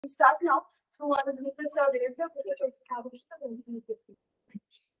Start now. So, what is the Professor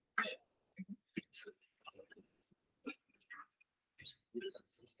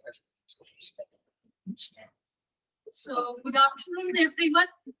So, good afternoon, everyone.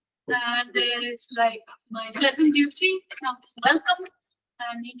 And there is like my pleasant duty now to welcome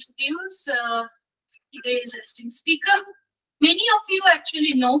and introduce today's esteemed speaker. Many of you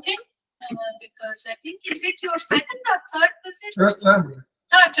actually know him because I think, is it your second or third visit? First time.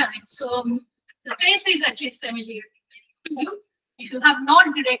 Third time. So the face is at least familiar to you. You have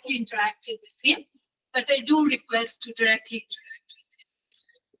not directly interacted with him, but I do request to directly interact with him.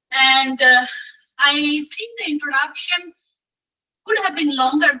 And I think the introduction could have been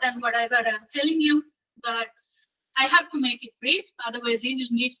longer than whatever I'm telling you, but I have to make it brief, otherwise he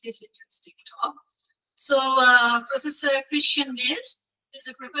will miss this interesting talk. So Professor Christian Maes is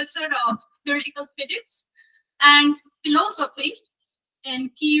a professor of theoretical physics and philosophy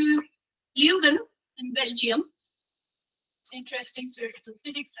in Leuven in Belgium. It's interesting, theoretical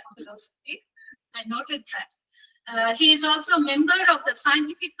physics and philosophy. I noted that. He is also a member of the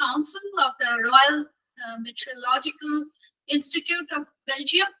Scientific Council of the Royal Meteorological Institute of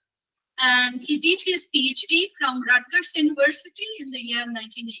Belgium, and he did his PhD from Rutgers University in the year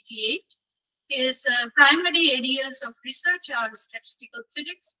 1988. His primary areas of research are statistical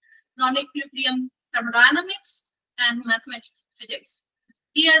physics, non-equilibrium thermodynamics, and mathematical physics.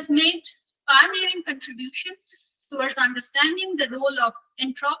 He has made pioneering contribution towards understanding the role of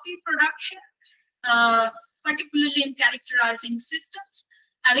entropy production, particularly in characterizing systems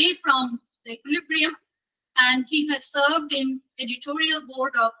away from the equilibrium. And he has served in editorial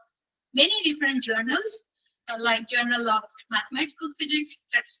board of many different journals, like Journal of Mathematical Physics,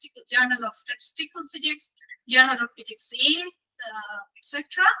 Journal of Statistical Physics, Journal of Physics A,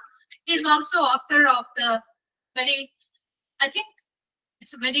 etc. He is also author of the I think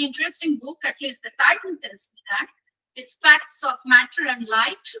it's a very interesting book, at least the title tells me that. It's Facts of Matter and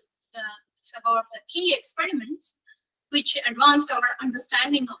Light. It's about the key experiments which advanced our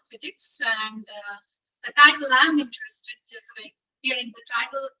understanding of physics. And the title I'm interested just by hearing the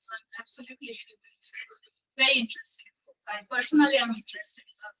title, so I'm absolutely sure it's very interesting. I personally am interested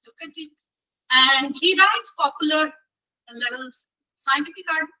in look at it. And he writes popular levels scientific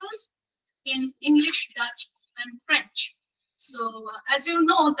articles in English, Dutch, and French. So as you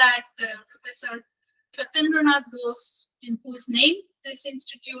know that Professor Satyendranath Bose, in whose name this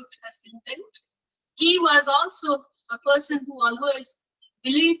institute has been built, he was also a person who always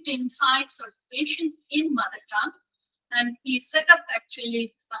believed in science certification in mother tongue, and he set up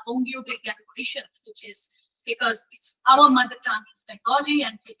actually the Hongyobik and Orishad, which is because it's our mother tongue is Bengali,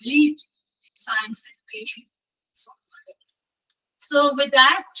 and he believed in science education. So with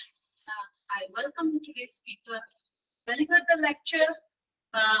that, I welcome today's speaker, deliver the lecture.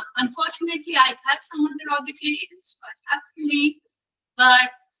 Unfortunately, I had some other obligations, but happily,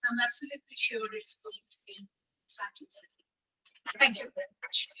 but I'm absolutely sure it's going to be exciting. Thank you very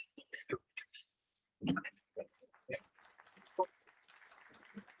much.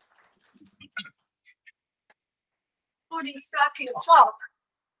 Before you start your talk,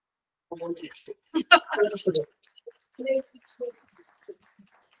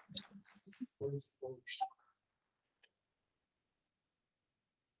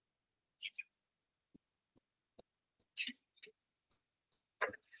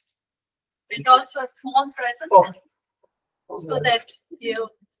 and also a small present, so that you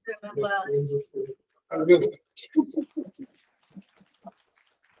remember us.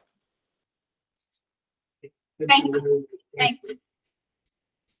 Thank you. Thank you.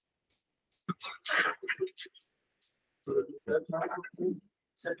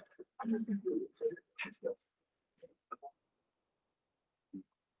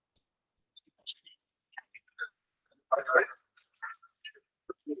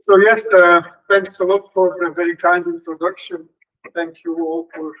 So yes, thanks a lot for the very kind introduction. Thank you all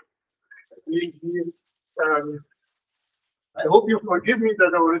for being here. I hope you forgive me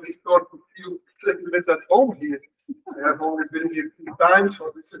that I already start to feel a little bit at home here. I have only been here 2 times,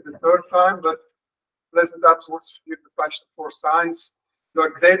 so this is the 3rd time, but pleasant atmosphere, the passion for science, your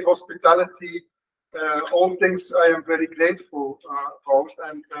great hospitality, all things I am very grateful about,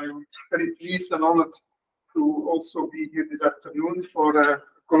 and I'm very pleased and honored to also be here this afternoon for a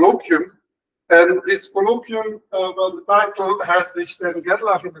colloquium. And this colloquium, well, the title has this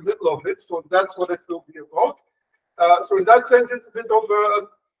Gerlach in the middle of it, so that's what it will be about. So in that sense, it's a bit of a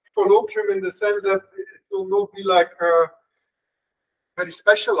colloquium in the sense that it will not be like a very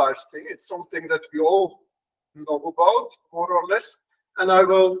specialized thing. It's something that we all know about, more or less. And I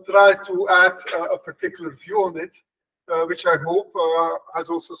will try to add a particular view on it which I hope has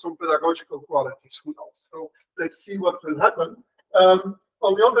also some pedagogical qualities. Who knows? So let's see what will happen. On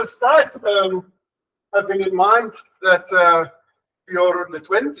the other side, having in mind that we are in the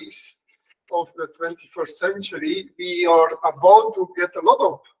 20s of the 21st century, we are about to get a lot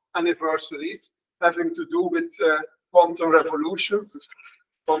of anniversaries having to do with quantum revolutions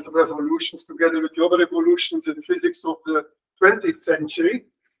together with the other revolutions in physics of the 20th century.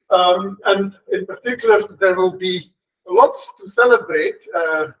 And in particular, there will be lots to celebrate.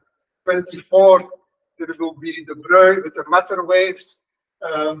 24, there will be the Breuil with the matter waves.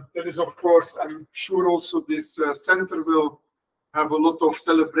 There is, of course, I'm sure also this center will have a lot of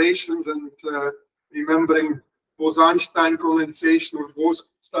celebrations and remembering Bose-Einstein condensation or Bose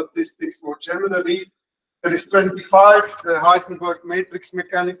statistics more generally. There is 25, the Heisenberg matrix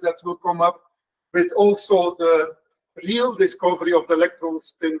mechanics that will come up, with also the real discovery of the electron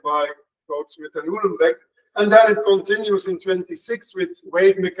spin by Goudsmit and Uhlenbeck. And then it continues in 26 with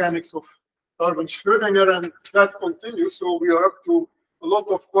wave mechanics of Erwin Schrödinger, and that continues. So we are up to a lot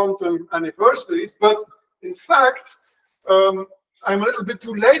of quantum anniversaries. But in fact, I'm a little bit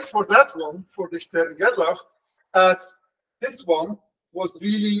too late for that one, for the Stern-Gerlach, as this one was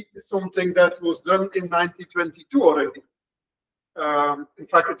really something that was done in 1922 already. In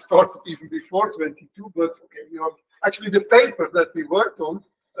fact, it started even before 22, but okay, we are actually the paper that we worked on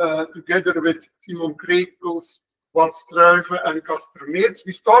together with Simon Krekels, Wat Struive, and Casper Meerts.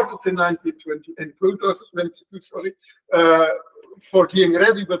 We started in 2022, sorry, for being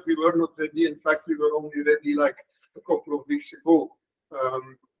ready, but we were not ready. In fact, we were only ready like a couple of weeks ago,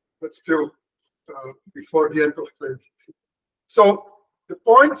 but still before the end of 22. So the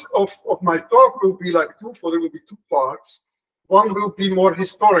point of my talk will be like twofold. There will be two parts. One will be more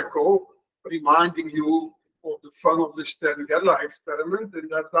historical, reminding you of the fun of the Stern-Gerlach experiment in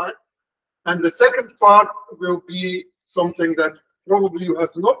that time. And the second part will be something that probably you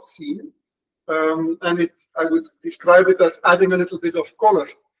have not seen. And I would describe it as adding a little bit of color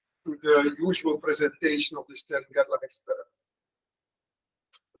to the usual presentation of the Stern-Gerlach experiment.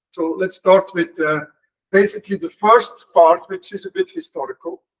 So let's start with basically the first part, which is a bit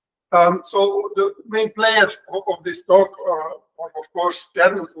historical. So the main player of this talk are, of course,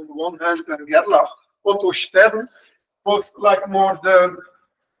 Stern on the one hand and Gerlach. Otto Stern was like more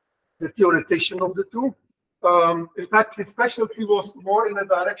the theoretician of the two. In fact, his specialty was more in the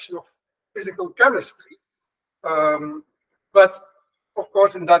direction of physical chemistry. But of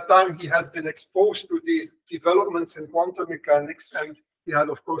course, in that time, he has been exposed to these developments in quantum mechanics, and he had,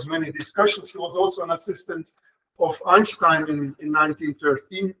 of course, many discussions. He was also an assistant of Einstein in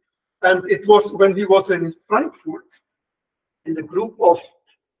 1913. And it was when he was in Frankfurt, in the group of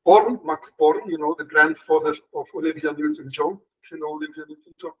Born, Max Born, you know, the grandfather of Olivia Newton-John, if you know Olivia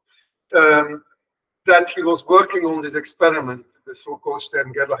Newton-John, that he was working on this experiment, the so-called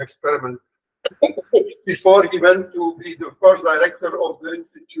Stern-Gerlach experiment, before he went to be the first director of the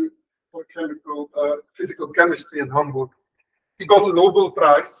Institute for Physical Chemistry in Hamburg. He got a Nobel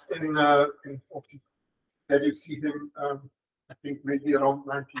Prize in 40. There you see him, I think maybe around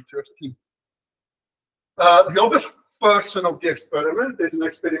 1913. The other person of the experiment is an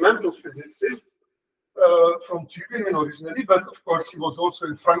experimental physicist from Tübingen originally, but of course he was also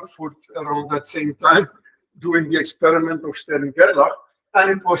in Frankfurt around that same time doing the experiment of Stern-Gerlach. And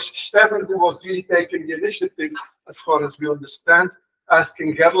it was Stern who was really taking the initiative, as far as we understand,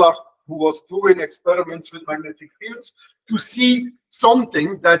 asking Gerlach, who was doing experiments with magnetic fields, to see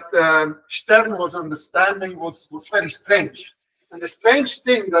something that Stern was understanding was very strange. And the strange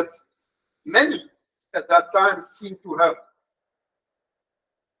thing that many at that time seemed to have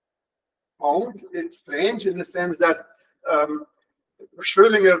found it strange in the sense that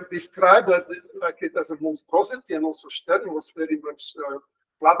Schrödinger described that like it as a monstrosity, and also Stern was very much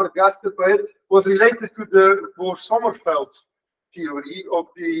flabbergasted by it, was related to the Bohr-Sommerfeld theory of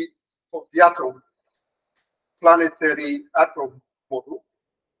the atom, planetary atom model,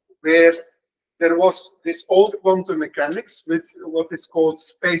 where there was this old quantum mechanics with what is called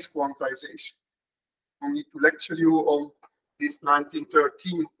space quantization. I need to lecture you on this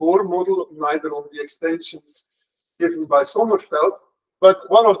 1913 Bohr model, neither on the extensions given by Sommerfeld, but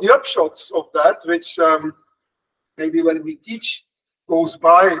one of the upshots of that, which maybe when we teach goes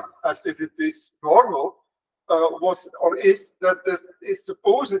by as if it is normal, was or is that there is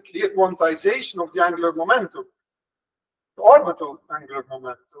supposedly a quantization of the angular momentum, the orbital angular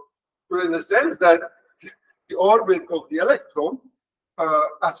momentum. So in the sense that the orbit of the electron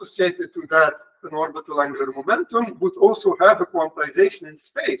associated to that an orbital angular momentum would also have a quantization in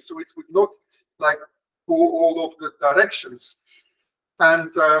space, so it would not like go all of the directions.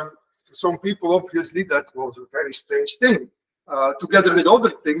 And to some people, obviously, that was a very strange thing. Together with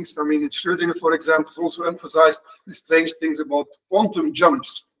other things, I mean, Schrödinger, for example, also emphasized the strange things about quantum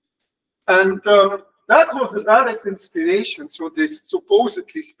jumps. And that was a direct inspiration. So this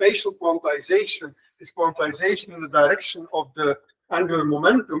supposedly spatial quantization, this quantization in the direction of the angular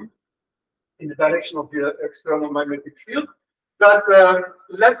momentum, in the direction of the external magnetic field, that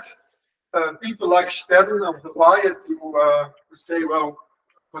led people like Stern of the wire to say, well,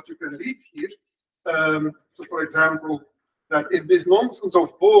 what you can read here. So, for example, that if this nonsense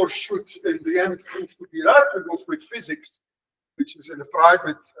of Bohr should in the end prove to be right, we go with physics, which is in a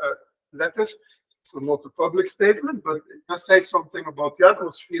private letter, so not a public statement, but it does say something about the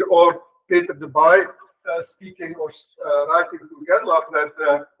atmosphere, or Peter de Baay speaking or writing to Gerlach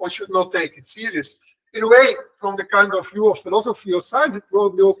that one should not take it serious. In a way, from the kind of view of philosophy or science, it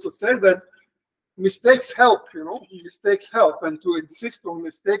probably also says that mistakes help, you know, mistakes help, and to insist on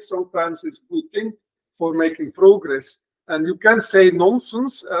mistakes sometimes is a good thing for making progress. And you can say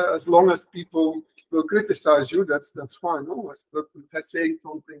nonsense as long as people will criticize you. That's fine. No, but saying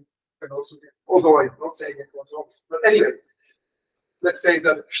something can also be, although I'm not saying it was nonsense. But anyway, let's say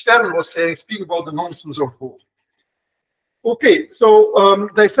that Stern was speaking about the nonsense of Bohr. Okay, so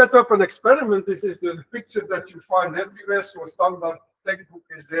they set up an experiment. This is the picture that you find everywhere. So a standard textbook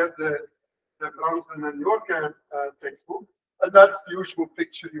is there, the Brownston and Yorker textbook. And that's the usual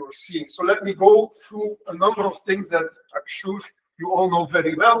picture you're seeing. So let me go through a number of things that I'm sure you all know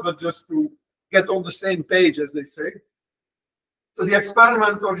very well, but just to get on the same page, as they say. So the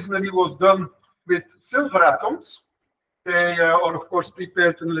experiment originally was done with silver atoms. They are, of course,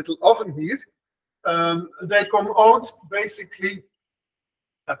 prepared in a little oven here. They come out basically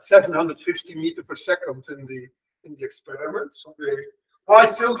at 750 meters per second in the experiment. So why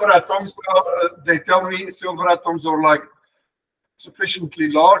silver atoms? They tell me silver atoms are like sufficiently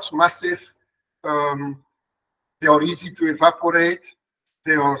large, massive. They are easy to evaporate.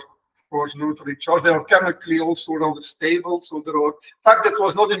 They are, of course, neutrally charged. They are chemically also rather stable. So there are, in fact, that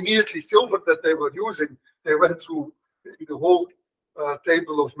was not immediately silver that they were using. They went through the whole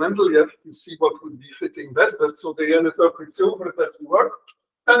table of Mendeleev to see what would be fitting best. But so they ended up with silver that worked.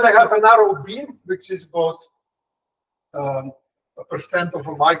 And they have a narrow beam, which is about 1% of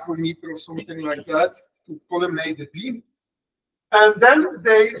a micrometer or something like that to collimate the beam. And then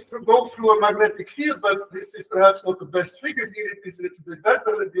they go through a magnetic field, but this is perhaps not the best figure here. It is a little bit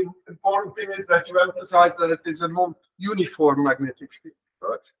better. The important thing is that you emphasize that it is a non-uniform magnetic field,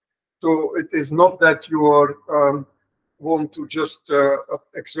 right? So it is not that you are want to just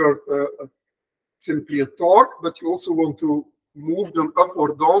exert simply a torque, but you also want to move them up or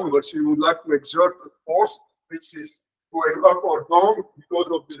downwards. You would like to exert a force which is going up or down because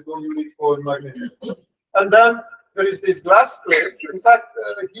of this non-uniform magnetic field. And then there is this glass plate. In fact,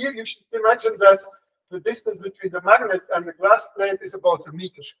 here you should imagine that the distance between the magnet and the glass plate is about 1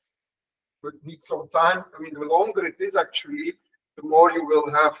 meter. It needs some time. I mean, the longer it is actually, the more you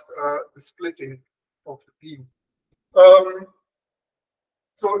will have the splitting of the beam.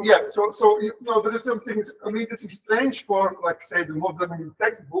 So yeah, so you know, there is something immediately strange for, like, say, the modern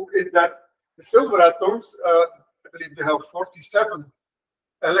textbook is that the silver atoms, I believe they have 47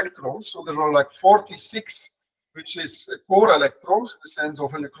 electrons. So there are like 46, which is core electrons, in the sense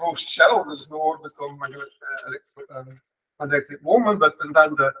of in a closed shell. There's no orbital magnetic moment, but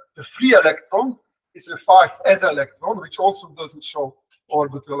then the free electron is a 5s electron, which also doesn't show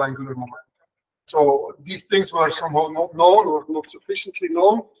orbital angular momentum. So these things were somehow not known or not sufficiently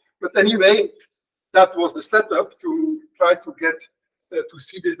known. But anyway, that was the setup to try to get to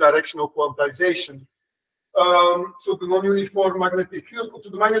see this directional quantization. So the non-uniform magnetic field. So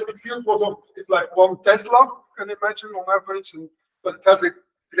the magnetic field it's like 1 Tesla, you can imagine, on average, but it has a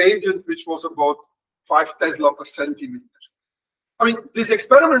gradient which was about 5 Tesla per centimeter. I mean, this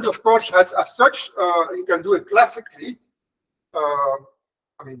experiment, of course, has as such, you can do it classically.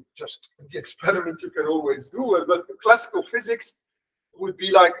 I mean, just the experiment you can always do, but classical physics would be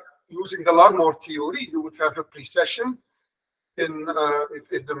like using the Larmor theory. You would have a precession in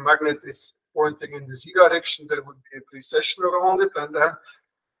if the magnet is pointing in the z direction, there would be a precession around it, and then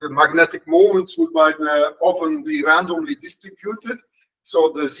the magnetic moments would often be randomly distributed.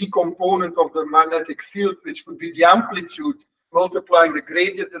 So the z component of the magnetic field, which would be the amplitude multiplying the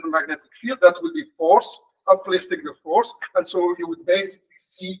gradient in the magnetic field, that would be force, uplifting the force, and so you would basically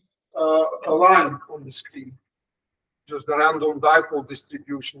see a line on the screen. Just the random dipole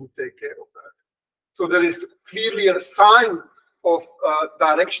distribution would take care of that. So there is clearly a sign of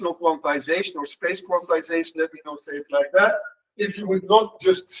directional quantization or space quantization, let me not say it like that. If you would not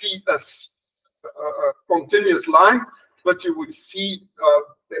just see as a continuous line, but you would see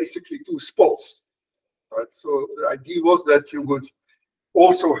basically two spots. Right? So the idea was that you would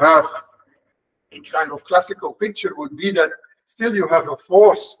also have a kind of classical picture would be that still you have a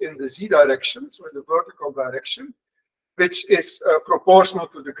force in the z direction, so in the vertical direction, which is proportional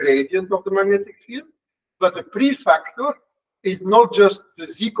to the gradient of the magnetic field. But the prefactor is not just the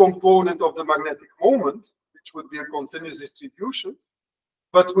z component of the magnetic moment, which would be a continuous distribution,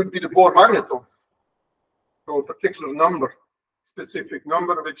 but would be the Bohr magneton. So a particular number, specific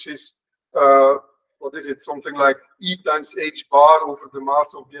number, which is, what is it, something like E times h bar over the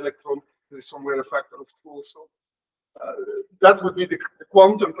mass of the electron. There is somewhere a factor of 2 also. That would be the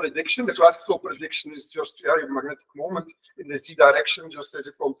quantum prediction. The classical prediction is just a magnetic moment in the z direction, just as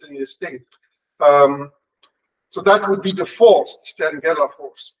a continuous thing. So that would be the force, Stern-Gerlach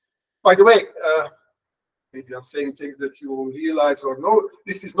force. By the way, maybe I'm saying things that you will realize or know,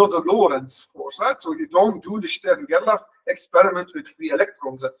 this is not a Lorentz force, right? So you don't do the Stern-Gerlach experiment with free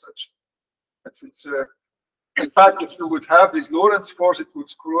electrons as such. In fact, if you would have this Lorentz force, it would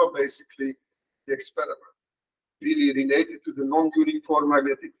screw up basically the experiment. Really related to the non-uniform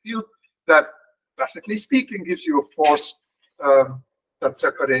magnetic field that, classically speaking, gives you a force that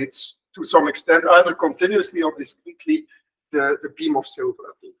separates to some extent, either continuously or discretely, the beam of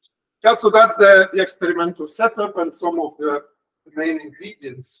silver. Yeah, so that's the experimental setup and some of the main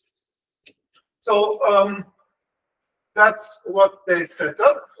ingredients. So that's what they set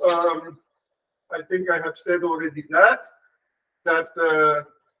up. I think I have said already that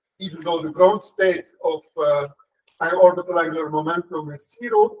even though the ground state of high orbital angular momentum is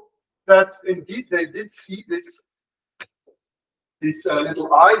 0, that indeed they did see this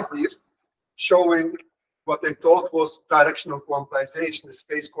little eye here showing what they thought was directional quantization, the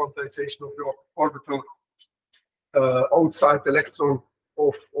space quantization of the orbital outside electron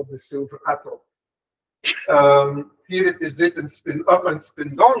of the silver atom. Here it is written spin up and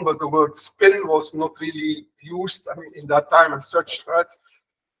spin down, but the word spin was not really used, I mean, in that time as such, right?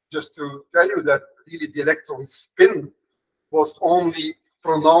 Just to tell you that really the electron spin was only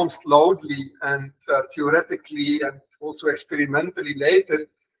pronounced loudly and theoretically and also experimentally later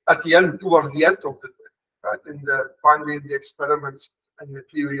at the end, towards the end of the day, right? Finally in the experiments and the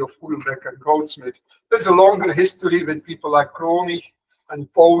theory of Uhlenbeck and Goudsmit. There's a longer history with people like Kronig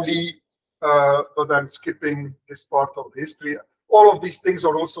and Pauli, but I'm skipping this part of the history. All of these things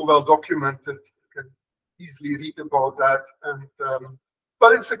are also well documented. You can easily read about that, and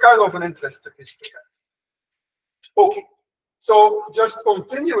but it's a kind of an interesting history. Okay, so just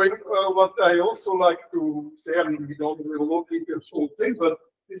continuing, what I also like to say, I mean, we will not read the whole thing, but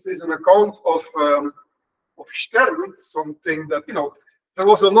this is an account of Stern, something that, you know, there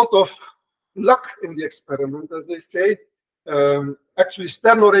was a lot of luck in the experiment, as they say. Actually,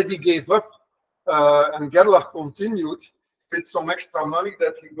 Stern already gave up, and Gerlach continued with some extra money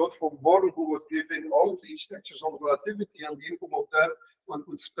that he got from Born, who was giving all these lectures on relativity, and the income of that one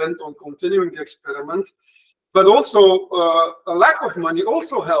could spend on continuing the experiment. But also, a lack of money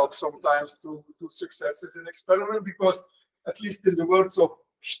also helps sometimes to successes in experiment, because at least in the words of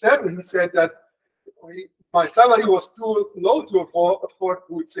Stern, he said that my salary was too low to afford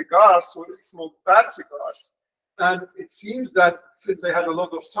good cigars, so he smoked bad cigars. And it seems that since they had a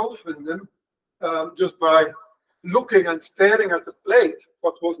lot of sulfur in them, just by looking and staring at the plate,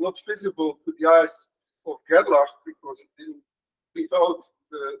 what was not visible to the eyes of Gerlach, because it didn't breathe out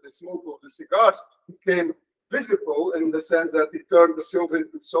the smoke of the cigars, became visible in the sense that it turned the silver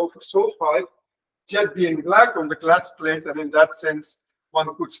into sulfur sulfide, jet being black on the glass plate, and in that sense,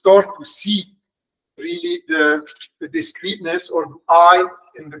 one could start to see really the discreteness or the eye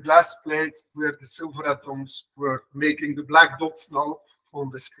in the glass plate where the silver atoms were making the black dots now on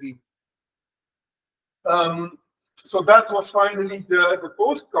the screen. So that was finally the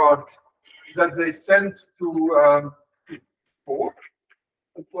postcard that they sent to Bohr.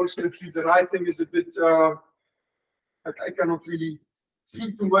 Unfortunately, the writing is a bit, I cannot really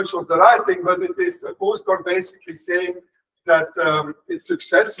see too much of the writing, but it is a postcard basically saying that it's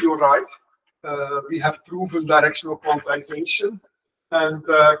success, you're right. We have proven directional quantization. And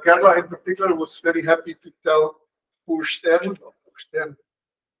Gerlach in particular was very happy to tell poor Stern,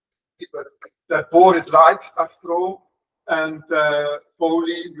 that Bohr is right after all. And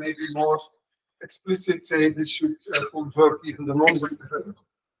Pauli, maybe more explicit, say this should convert even the non-representative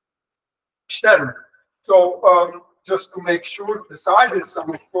Stern. So just to make sure the sizes,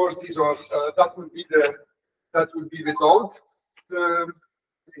 and of course these are that would be without the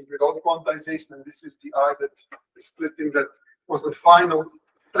quantization, and this is the eye that is splitting. That was the final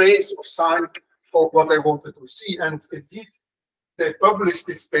trace or sign for what I wanted to see. And indeed, they published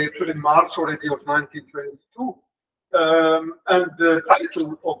this paper in March already of 1922, And the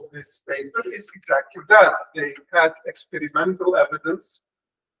title of this paper is exactly that. They had experimental evidence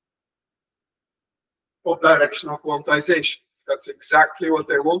of directional quantization. That's exactly what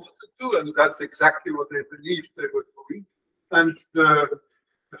they wanted to do, and that's exactly what they believed they were doing. And the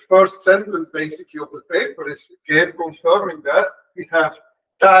first sentence, basically, of the paper is again confirming that we have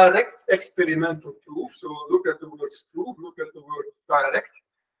direct experimental proof. So look at the word proof, look at the word direct.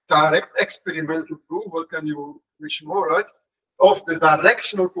 Direct experimental proof, what can you wish more, right? Of the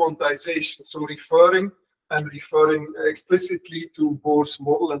directional quantization. So referring explicitly to Bohr's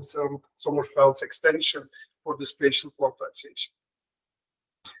model and Sommerfeld's extension for the spatial quantization.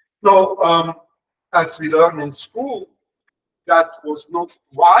 Now, as we learn in school, that was not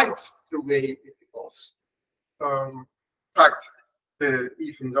quite the way it was. In fact,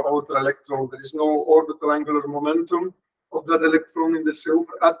 even the outer electron, there is no orbital angular momentum of that electron in the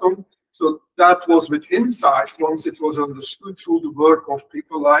silver atom. So that was with insight once it was understood through the work of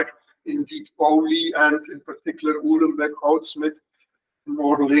people like indeed Pauli and in particular Uhlenbeck, Houtsmith,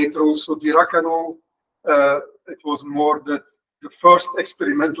 more later also Dirac and all. It was more that the first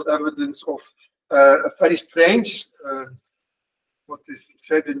experimental evidence of a very strange, what is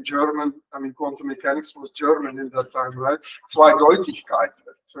said in German, I mean, quantum mechanics was German in that time, right? Zweideutigkeit,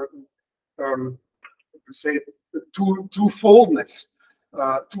 certain, we say, twofoldness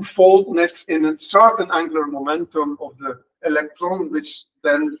in a certain angular momentum of the electron, which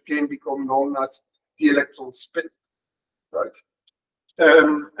then can become known as the electron spin, right?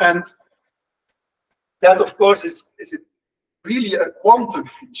 And that, of course, is it really a quantum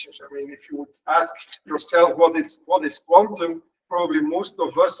feature? I mean, if you would ask yourself what is quantum, probably most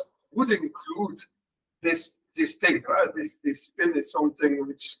of us would include this thing, right? This spin is something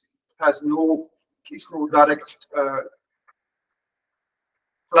which has no direct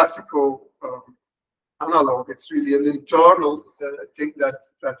classical analog. It's really an internal thing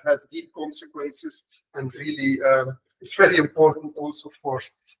that has deep consequences and really it's very important also for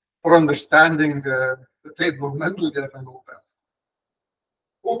understanding the table of Mendeleev and all that.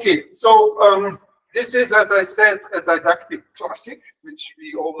 Okay, so this is, as I said, a didactic classic, which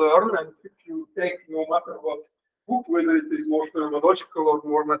we all learn, and if you take no matter what book, whether it is more phenomenological or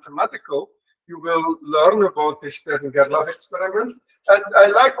more mathematical, you will learn about the Stern-Gerlach experiment. And I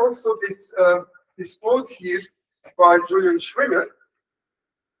like also this quote here by Julian Schwimmer,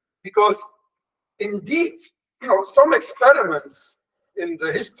 because indeed, some experiments in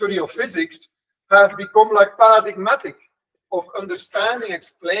the history of physics have become like paradigmatic of understanding,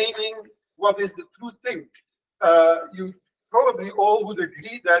 explaining what is the true thing. You probably all would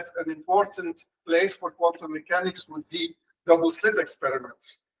agree that an important place for quantum mechanics would be double slit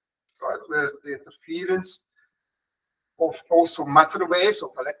experiments, right? Where the interference of also matter waves,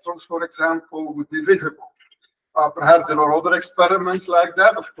 of electrons, for example, would be visible. Perhaps there are other experiments like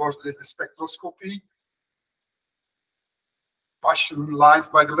that. Of course, there's the spectroscopy. Paschen lines,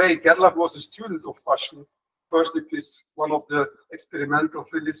 by the way, Gerlach was a student of Paschen. First, it is one of the experimental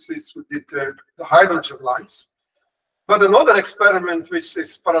physicists who did the hydrogen lines. But another experiment which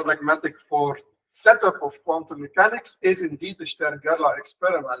is paradigmatic for setup of quantum mechanics is indeed the Stern-Gerlach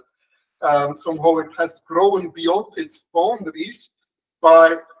experiment. Somehow it has grown beyond its boundaries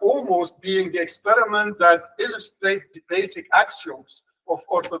by almost being the experiment that illustrates the basic axioms of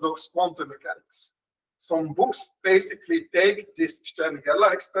orthodox quantum mechanics. Some books basically take this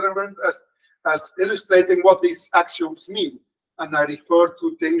Stern-Gerlach experiment as illustrating what these axioms mean. And I refer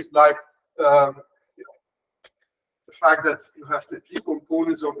to things like the fact that you have the three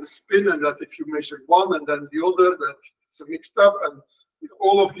components of the spin, and that if you measure one and then the other, that it's a mixed up, and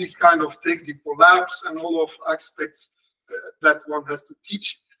all of these kind of things, the collapse and all of aspects that one has to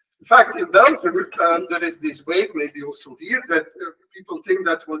teach. In fact, in Belgium, there is this wave, maybe also here, that people think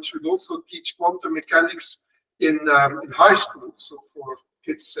that one should also teach quantum mechanics in high school. So for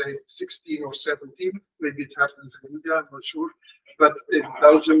kids, say 16 or 17, maybe it happens in India, I'm not sure. But in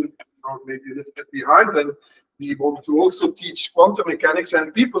Belgium, or maybe a little bit behind, then we want to also teach quantum mechanics.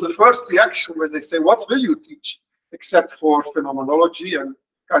 And people, the first reaction when they say, what will you teach? Except for phenomenology and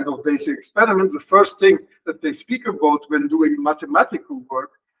kind of basic experiments, the first thing that they speak about when doing mathematical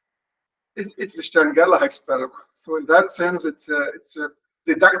work is it's the Stern-Gerlach experiment. So in that sense, it's a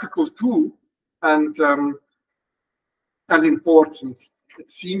didactical tool and important, it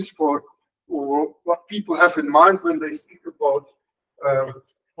seems, for what people have in mind when they speak about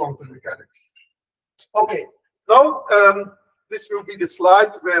quantum mechanics. Okay, now this will be the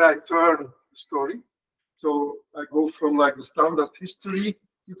slide where I turn the story. So I go from like the standard history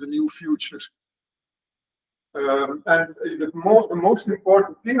to the new future. And the most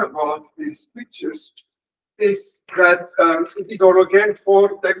important thing about these pictures is that these are again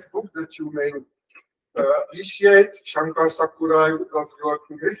 4 textbooks that you may appreciate. Shankar Sakurai,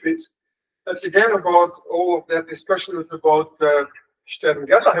 Joachim Griffiths. That's again about all of that discussion. It's about the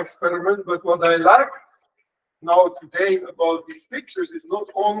Stern-Gerlach experiment. But what I like now today about these pictures is not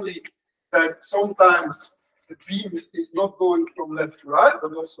only that sometimes the beam is not going from left to right,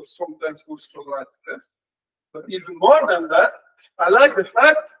 but also sometimes goes from right to left. But even more than that, I like the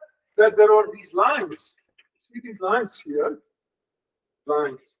fact that there are these lines. See these lines here?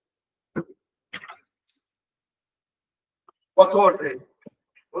 Lines. What are they?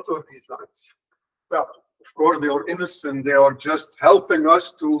 What are these lines? Well, of course, they are innocent. They are just helping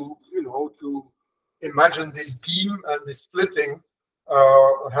us to, to imagine this beam and this splitting.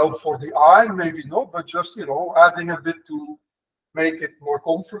 Help for the eye, maybe not, but just, adding a bit to make it more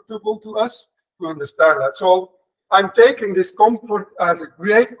comfortable to us to understand that. So I'm taking this comfort as a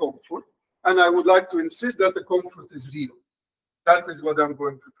great comfort, and I would like to insist that the comfort is real. That is what I'm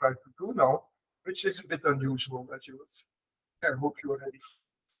going to try to do now, which is a bit unusual, as you would say. I hope you're ready.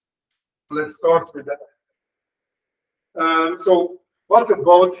 Let's start with that. So what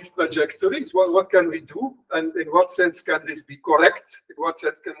about these trajectories? Well, what can we do? And in what sense can this be correct? In what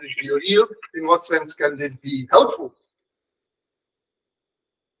sense can this be real? In what sense can this be helpful?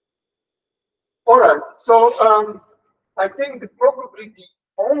 All right. So I think probably the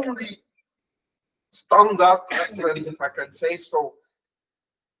only standard, if I can say so,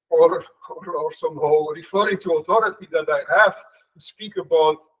 or somehow referring to authority that I have to speak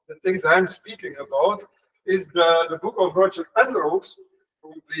about the things I'm speaking about is the book of Roger Penrose.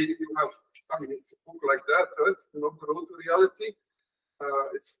 Probably you have, it's a book like that, right? It's not the Road to Reality.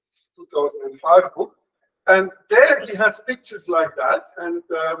 It's 2005 book. And there he has pictures like that. And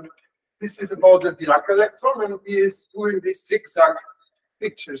this is about the Dirac electron, and he is doing these zigzag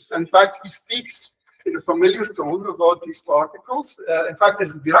pictures. In fact, he speaks in a familiar tone about these particles. In fact,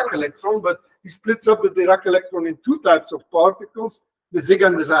 it's a Dirac electron, but he splits up the Dirac electron in 2 types of particles, the zig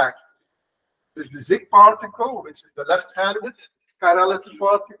and the zag. There's the zig particle, which is the left-handed chirality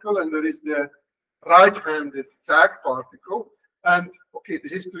particle, and there is the right-handed zag particle. And okay, the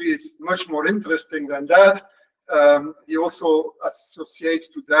history is much more interesting than that. He also associates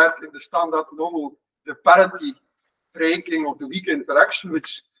to that in the standard model the parity breaking of the weak interaction,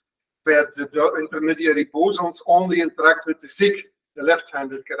 where the intermediary bosons only interact with the zig, the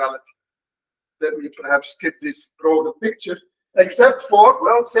left-handed chirality. Let me perhaps skip this broader picture, except for,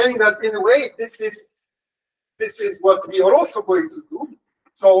 well, saying that in a way this is what we are also going to do.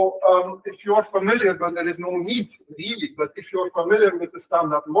 So if you're familiar, but there is no need really, but if you're familiar with the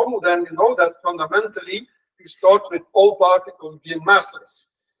standard model, then you know that fundamentally you start with all particles being massless.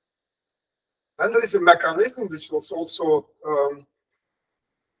 And there is a mechanism which was also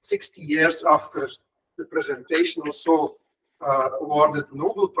 60 years after the presentation also awarded the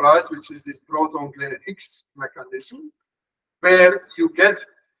Nobel Prize, which is this proton-Higgs mechanism, where you get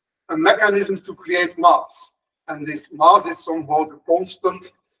a mechanism to create mass. And this mass is somehow the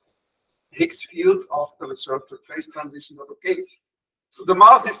constant Higgs field after a certain phase transition. Okay, so the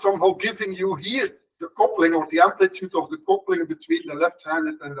mass is somehow giving you here the coupling or the amplitude of the coupling between the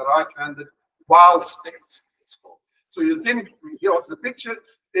left-handed and the right-handed wild state. It's called. So you think, here's the picture,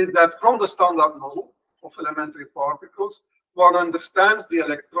 is that from the standard model of elementary particles, one understands the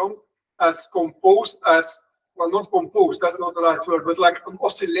electron as composed as, well, not composed, that's not the right word, but like an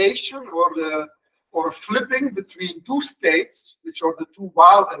oscillation or a flipping between 2 states, which are the 2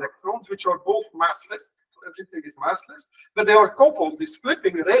 wild electrons, which are both massless. So everything is massless, but they are coupled. This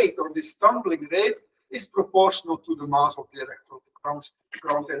flipping rate or this tumbling rate is proportional to the mass of the electron, the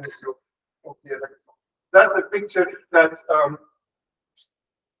ground energy of the electron. That's the picture that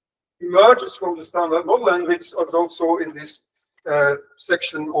emerges from the standard model, and which is also in this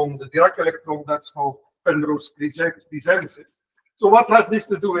section on the Dirac electron. That's how Penrose presents it. So what has this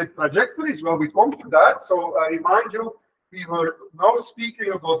to do with trajectories? Well, we come to that. So I remind you, we were now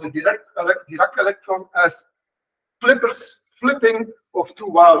speaking about the Dirac electron as flipping of 2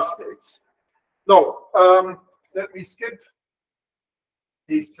 wild states. Now, let me skip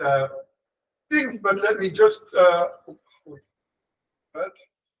these things, but let me just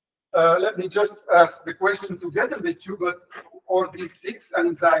ask the question together with you, but are these zigs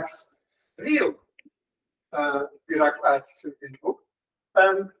and zags real? Dirac asks it in the book.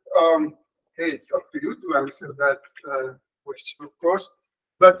 And okay, it's up to you to answer that question, of course.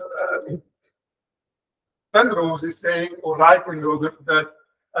 But Penrose is saying, or writing that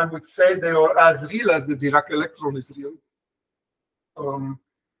I would say they are as real as the Dirac electron is real.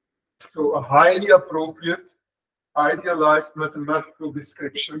 So a highly appropriate, idealized mathematical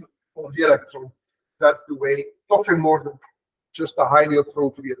description of the electron. that's the way, nothing more than just a highly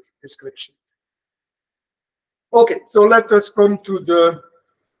appropriate description. Okay, so let us come to the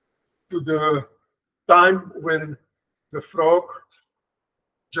time when the frog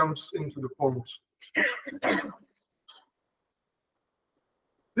jumps into the pond.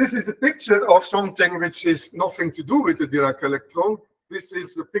 This is a picture of something which is nothing to do with the Dirac electron. This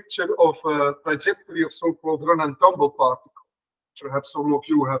is a picture of a trajectory of so-called run and tumble particle. Perhaps some of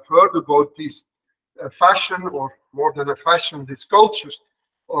you have heard about this fashion, or more than a fashion, these cultures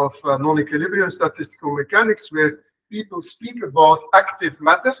of non-equilibrium statistical mechanics, where people speak about active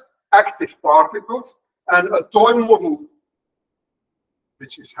matter, active particles, and a toy model,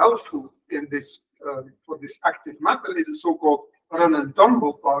 which is helpful in this for this active matter, is a so-called run and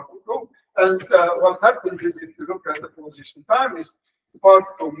tumble particle. And what happens is, if you look at the position time, is the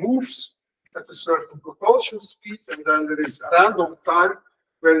particle moves at a certain propulsion speed, and then there is a random time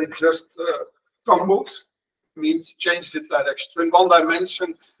when it just tumbles, means changes its direction. So in one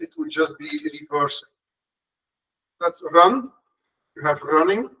dimension, it would just be reversing. That's run. You have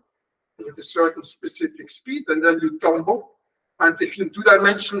running with a certain specific speed, and then you tumble. And if in 2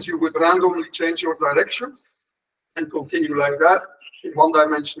 dimensions, you would randomly change your direction and continue like that. In 1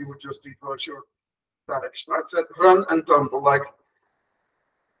 dimension, you would just reverse your direction. That's that run and tumble, like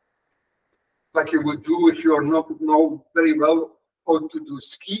you would do if you are not know very well how to do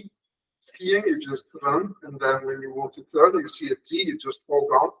skiing. You just run, and then when you want to turn, you see a T, you just fall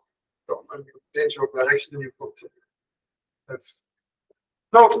down, and you change your direction and you continue. That's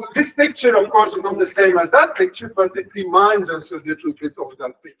now, this picture, of course, is not the same as that picture, but it reminds us a little bit of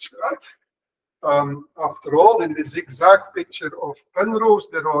that picture, right? After all, in the zigzag picture of Penrose,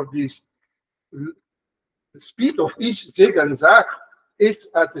 there are these, the speed of each zig and zag is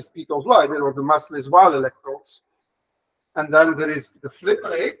at the speed of light. There are the massless Weyl electrons. And then there is the flip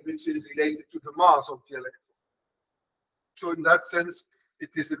rate, which is related to the mass of the electron. So in that sense,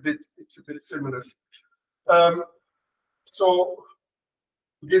 it's a bit similar. So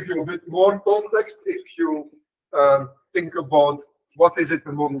to give you a bit more context, if you think about what is it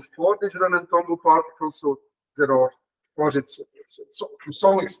the model for this run and tumble particle, so there are, of course, it's to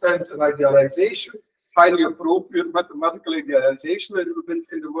some extent an idealization, highly appropriate mathematical idealization, a little bit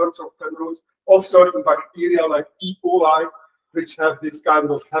in the words of Penrose, of certain bacteria like E. coli, which have this kind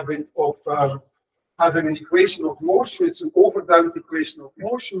of habit of having an equation of motion. It's an overdamped equation of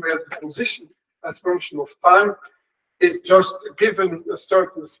motion where the position as function of time is just given a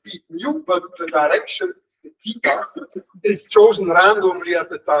certain speed mu, but the direction, the theta, is chosen randomly at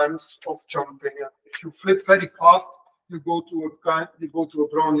the times of jumping. If you flip very fast, you go to a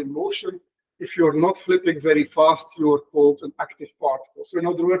Brownian motion. If you're not flipping very fast, you're called an active particle. So in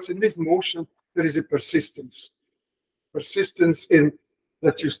other words, in this motion, there is a persistence. Persistence in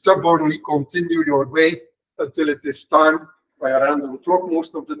that you stubbornly continue your way until it is time by a random clock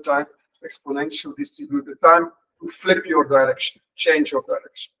most of the time, exponential distributed time, to flip your direction, change your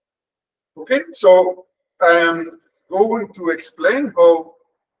direction. Okay, so I am going to explain how,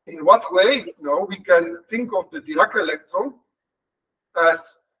 in what way, we can think of the Dirac electron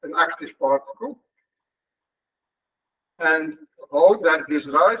as an active particle, and how that gives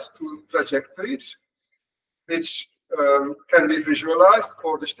rise to trajectories which can be visualized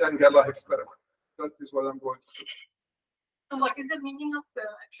for the Stern-Gerlach experiment. That is what I'm going to do. So what is the meaning of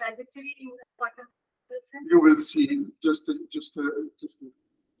trajectory in the quantum sense? You will see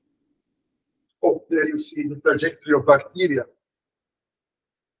oh, there you see the trajectory of bacteria.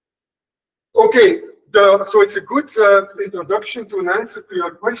 Okay, so it's a good introduction to an answer to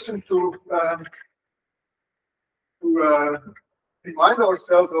your question to remind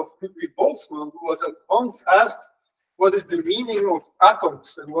ourselves of Ludwig Boltzmann, who was at once asked what is the meaning of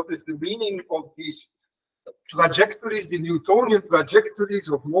atoms and what is the meaning of these trajectories, the Newtonian trajectories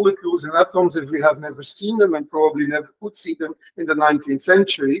of molecules and atoms, if we have never seen them and probably never could see them in the 19th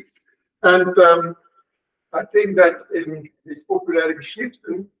century. And I think that in his popular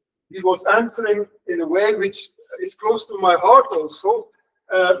Geschichten, he was answering in a way which is close to my heart also,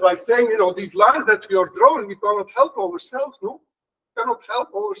 by saying, these lines that we are drawing, we cannot help ourselves, no? We cannot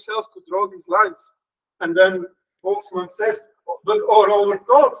help ourselves to draw these lines. And then Boltzmann says, but are our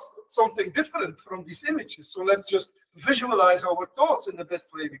thoughts something different from these images? So let's just visualize our thoughts in the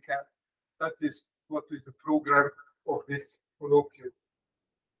best way we can. That is what is the program of this colloquium.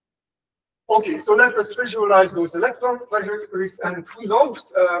 Okay, so let us visualize those electron trajectories, and who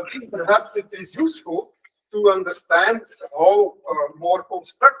knows, perhaps it is useful to understand how more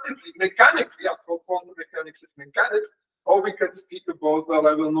constructively, mechanically, quantum mechanics is mechanics, how we can speak about, well,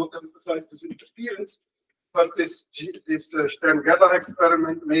 I will not emphasize this interference, but this Stern-Gerlach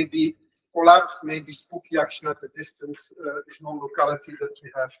experiment may be collapse, maybe spooky action at a distance, this non-locality that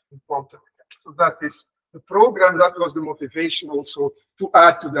we have in quantum mechanics. So that is the program. That was the motivation also to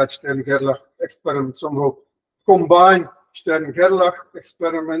add to that Stern-Gerlach experiment, somehow combine Stern-Gerlach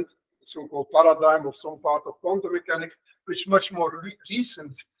experiment, so-called paradigm of some part of quantum mechanics, with much more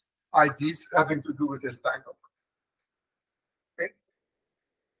recent ideas having to do with entanglement.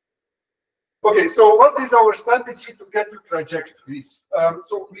 Okay, so what is our strategy to get to trajectories?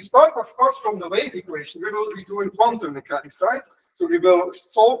 So we start, of course, from the wave equation. We will be doing quantum mechanics, right? So we will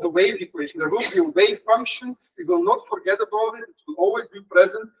solve the wave equation. There will be a wave function. We will not forget about it. It will always be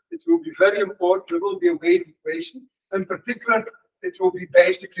present. It will be very important. There will be a wave equation. In particular, it will be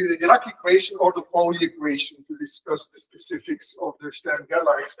basically the Dirac equation or the Pauli equation to discuss the specifics of the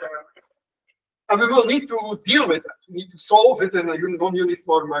Stern-Gerlach experiment. And we will need to deal with that. We need to solve it in a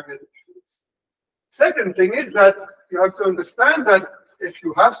non-uniform magnetic field. Second thing is that you have to understand that if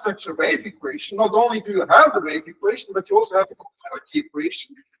you have such a wave equation, not only do you have the wave equation, but you also have the continuity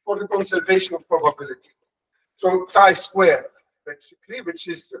equation for the conservation of probability. So psi squared, basically, which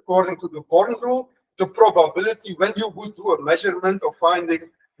is according to the Born rule, the probability when you would do a measurement of finding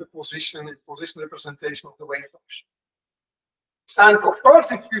the position representation of the wave function. And of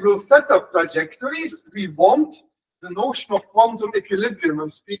course, if we will set up trajectories, we want the notion of quantum equilibrium.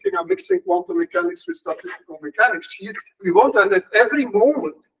 I'm mixing quantum mechanics with statistical mechanics here. We want that at every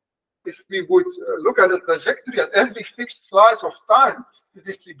moment, if we would look at a trajectory at every fixed slice of time, the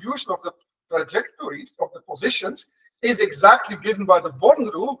distribution of the trajectories of the positions is exactly given by the Born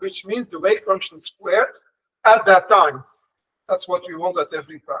rule, which means the wave function squared at that time. That's what we want at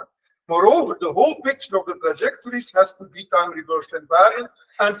every time. Moreover, the whole picture of the trajectories has to be time reversed invariant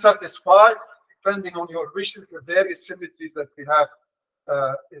and satisfy, depending on your wishes, the various symmetries that we have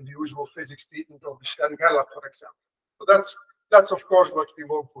in the usual physics treatment of the Stern-Gerlach, for example. So that's of course what we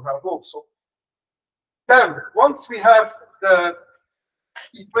want to have also. Then, once we have the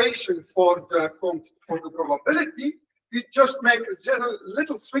equation for the probability, we just make a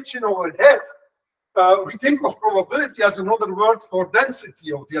little switch in our head. We think of probability as another word for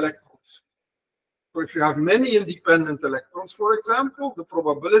density of the electrons. So if you have many independent electrons, for example, the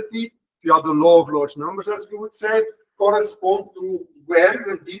probability, the other law of large numbers, as we would say, correspond to where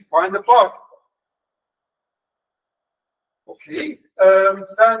you indeed find a particle. Okay, then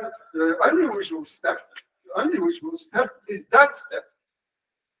the unusual step is that step.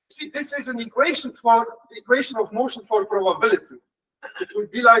 See, this is an equation of motion for probability. It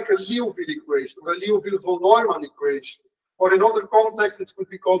would be like a Liouville equation, or a Liouville-von Neumann equation, or in other contexts, it could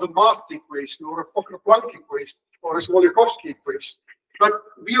be called a Maes equation, or a Fokker-Planck equation, or a Smolyakovsky equation. But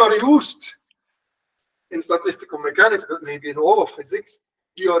we are used in statistical mechanics, but maybe in all of physics,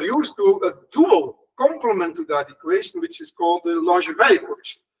 we are used to a dual complement to that equation, which is called the Langevin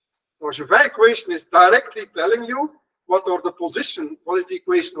equation. Langevin equation is directly telling you what are the position, what is the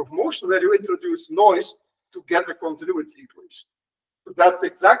equation of motion, where you introduce noise to get a continuity equation. So that's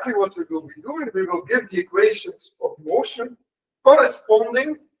exactly what we will be doing. We will give the equations of motion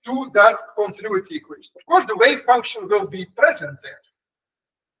corresponding to that continuity equation. Of course, the wave function will be present there.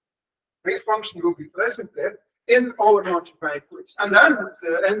 Wave function will be present there in our Langevin equation. And then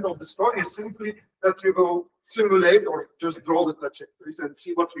the end of the story is simply that we will simulate or just draw the trajectories and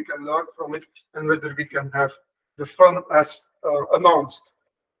see what we can learn from it and whether we can have the fun as announced.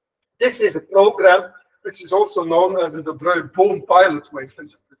 This is a program which is also known as the De Broglie pilot wave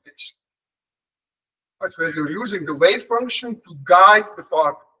interpretation, but where you're using the wave function to guide the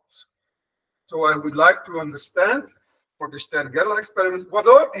particles. So I would like to understand for the Stern-Gerlach experiment, what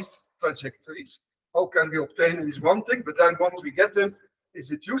are these trajectories? How can we obtain them is one thing, but then once we get them,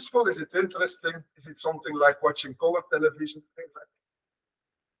 is it useful? Is it interesting? Is it something like watching color television? Things like that.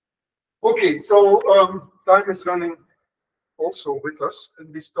 Okay, so time is running also with us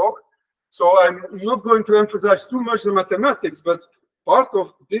in this talk. So I'm not going to emphasize too much the mathematics, but part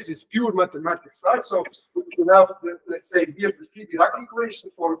of this is pure mathematics, right? So we have, let's say, here the three Dirac equation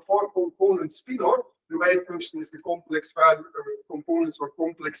for a four-component spinor. The wave function is the complex value components or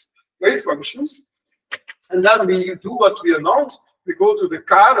complex wave functions. And then we do what we announced. We go to the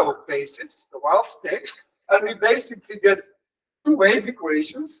Carroll basis, the wild states, and we basically get two wave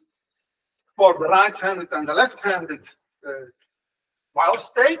equations for the right-handed and the left-handed wild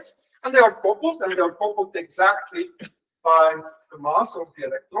states. And they are coupled exactly by the mass of the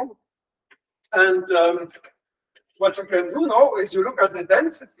electron. And what you can do now is you look at the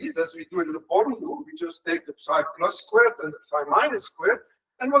densities as we do in the Born rule. We just take the psi plus squared and the psi minus squared.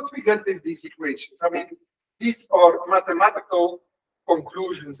 And what we get is these equations. I mean, these are mathematical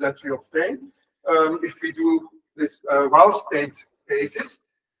conclusions that we obtain if we do this wild state basis.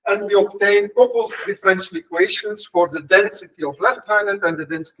 and we obtain coupled differential equations for the density of left-handed and the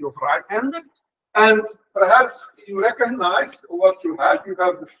density of right-handed. And perhaps you recognize what you have. You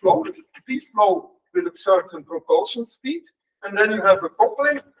have the flow, the free flow with a certain propulsion speed, and then you have a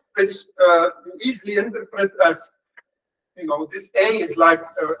coupling, which you easily interpret as, you know, this A is like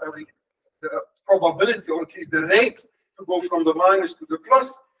the probability, or at least the rate to go from the minus to the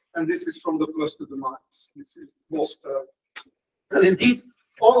plus, and this is from the plus to the minus. This is most, and indeed,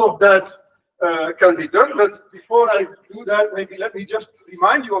 all of that can be done. But before I do that, maybe let me just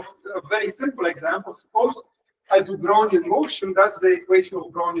remind you of a very simple example. Suppose I do Brownian motion. That's the equation of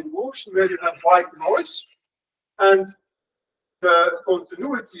Brownian motion, where you have white noise, and the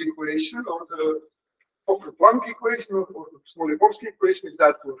continuity equation, or the Fokker-Planck equation, or the Smolensky equation, is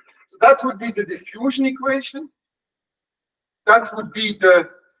that one. So that would be the diffusion equation. That would be the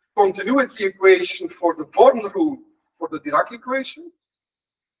continuity equation for the Born rule for the Dirac equation.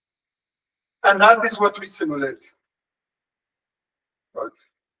 And that is what we simulate. Right?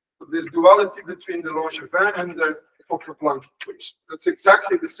 So this duality between the Langevin and the Fokker-Planck equation. That's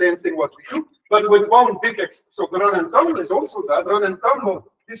exactly the same thing what we do, but with one big X. So the run and tumble is also that. Run and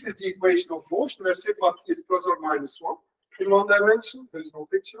tumble, this is the equation of motion, where sigma t is plus or minus 1 in one dimension. There's no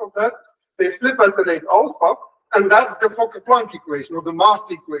picture of that. They flip at the rate alpha, and that's the Fokker-Planck equation, or the Maes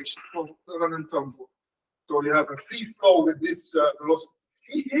equation for the run and tumble. So you have a free flow with this velocity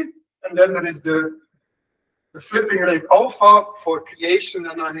v here, and then there is the flipping rate alpha for creation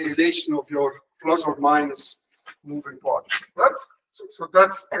and annihilation of your plus or minus moving part. Right? So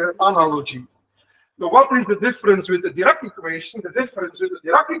that's an analogy. Now, what is the difference with the Dirac equation? The difference with the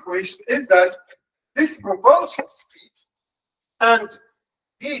Dirac equation is that this propulsion speed and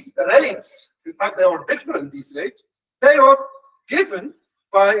these rates, in fact, they are different, these rates, they are given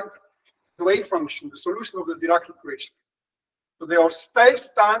by the wave function, the solution of the Dirac equation. So they are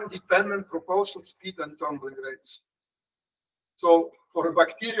space-time dependent propulsion speed and tumbling rates. So for a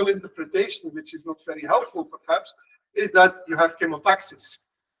bacterial interpretation, which is not very helpful perhaps, is that you have chemotaxis.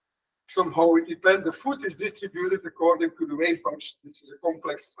 Somehow it depends, the food is distributed according to the wave function, which is a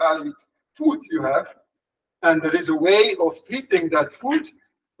complex valued food you have. And there is a way of treating that food,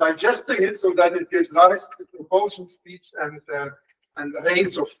 digesting it so that it gives rise to propulsion speeds and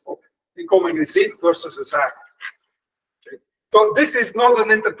rates of becoming a zit versus a zag. So this is not an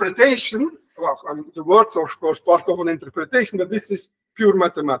interpretation. Well, the words are of course part of an interpretation, but this is pure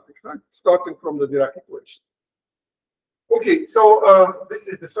mathematics, right? Starting from the Dirac equation. Okay, so this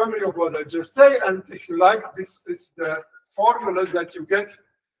is the summary of what I just said, and if you like, this is the formula that you get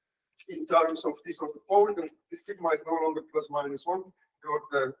in terms of this of the pole. The sigma is no longer plus minus 1, or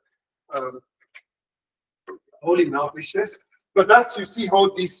the holy Malpishes. But that's, you see how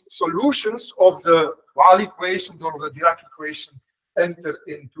these solutions of the Wahl equations or the Dirac equation enter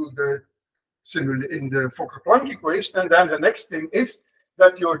into the Fokker-Planck equation. And then the next thing is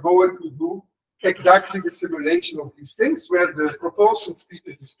that you're going to do exactly the simulation of these things, where the propulsion speed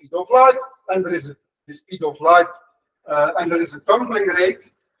is the speed of light, and there is the speed of light, and there is a tumbling rate,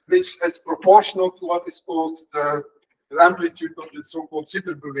 which is proportional to what is called the amplitude of the so-called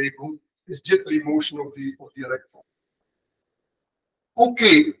Zitterbewegung, this jittery motion of the electron.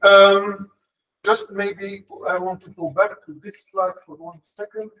 Okay, just maybe I want to go back to this slide for 1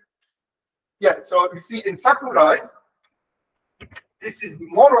 second. Yeah, so you see in Sakurai, this is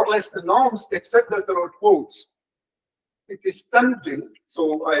more or less announced, except that there are quotes. It is tempting,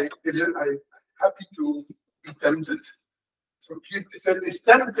 so I'm happy to be tempted. So Kirti said it's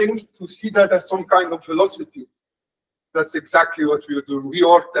tempting to see that as some kind of velocity. That's exactly what we are doing. We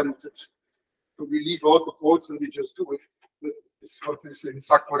are tempted. So we leave out the quotes and we just do it. This is what is in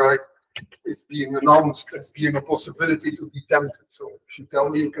Sakurai is being announced as being a possibility to be tempted. So if you tell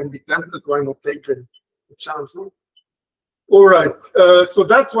me you can be tempted, why not take the chance? No? All right, so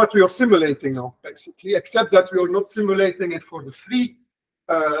that's what we are simulating now, basically, except that we are not simulating it for the free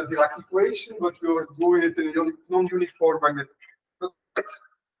Dirac equation, but we are doing it in a non-uniform magnetic.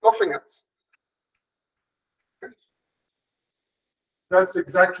 Nothing else. That's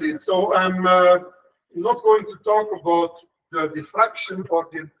exactly it. So I'm not going to talk about the diffraction or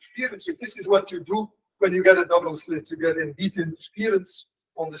the interference. So this is what you do when you get a double slit. You get indeed interference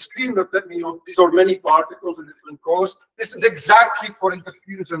on the screen, but let me know, these are many particles in different colors. This is exactly for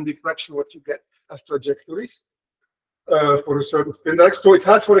interference and diffraction what you get as trajectories for a certain spin direction. So it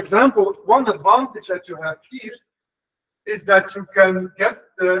has, for example, one advantage that you have here is that you can get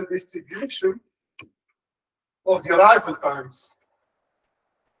the distribution of the arrival times.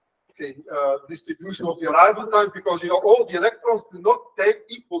 Okay, distribution of the arrival times, because all the electrons do not take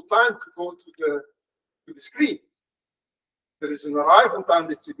equal time to go to the screen. there is an arrival time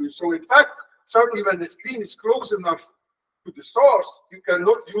distribution. So in fact, certainly when the screen is close enough to the source, you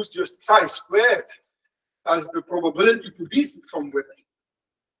cannot use just psi squared as the probability to be somewhere.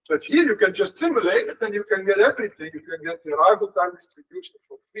 But here you can just simulate it and you can get everything. You can get the arrival time distribution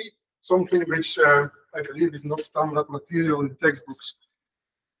for free, something which I believe is not standard material in textbooks.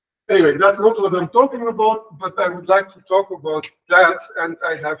 Anyway, that's not what I'm talking about, but I would like to talk about that. And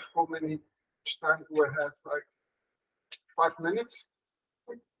I have how many time do I have? Like 5 minutes?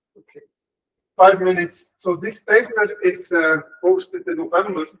 Okay. 5 minutes. So this paper is posted in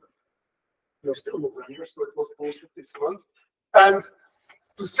November. No, still November, so it was posted this month. And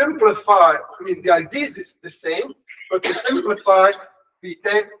to simplify, I mean, the ideas is the same, but to simplify, we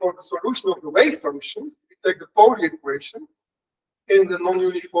take for the solution of the wave function, we take the Pauli equation in the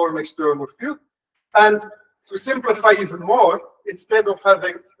non-uniform external field. And to simplify even more, instead of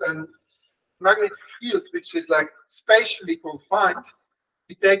having a magnetic field which is like spatially confined,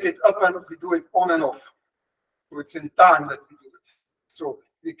 we take it up and we do it on and off. So it's in time that we do it. So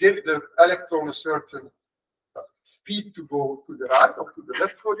we give the electron a certain speed to go to the right or to the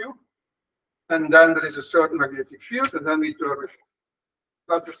left for you. And then there is a certain magnetic field, and then we turn it.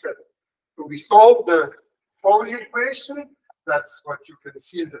 That's a setup. So we solve the Pauli equation. That's what you can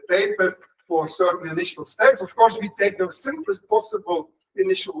see in the paper for certain initial states. Of course, we take the simplest possible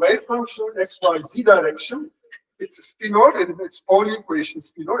initial wave function, x, y, z direction. It's a spinor, and it's Pauli equation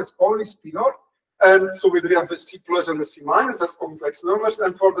spinor. It's Pauli spinor. And so we have a C plus and a C minus as complex numbers.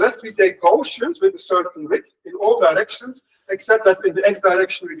 And for the rest, we take Gaussians with a certain width in all directions, except that in the x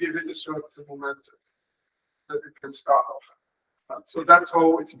direction, we give it a certain momentum that it can start off. So that's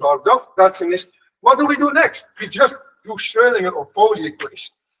how it starts off. That's initial. What do we do next? We just do Schrödinger or Pauli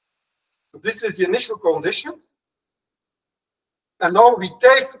equation. So this is the initial condition. And now we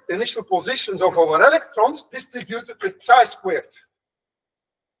take the initial positions of our electrons distributed with psi squared.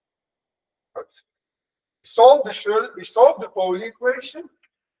 We solve the Pauli equation,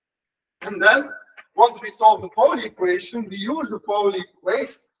 and then once we solve the Pauli equation, we use the Pauli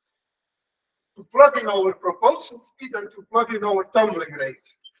wave to plug in our propulsion speed and to plug in our tumbling rate.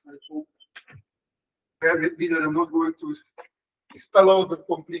 Bear with me that I'm not going to spell out the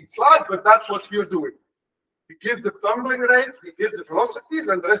complete slide, but that's what we're doing. We give the tumbling rate, we give the velocities,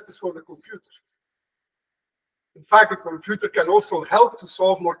 and the rest is for the computer. In fact, the computer can also help to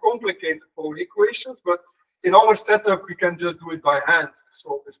solve more complicated Pauli equations, but in our setup, we can just do it by hand to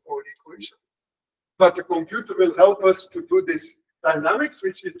solve this Pauli equation. But the computer will help us to do this dynamics,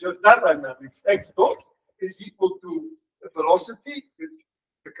 which is just that dynamics. X dot is equal to the velocity, with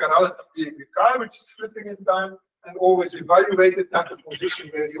the chirality being the chi, which is flipping in time, and always evaluated at the position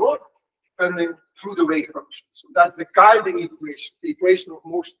where you are, depending through the wave function. So that's the guiding equation, the equation of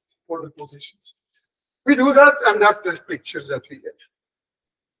motion for the positions. We do that, and that's the pictures that we get.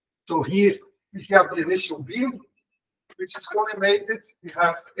 So here we have the initial beam, which is collimated. We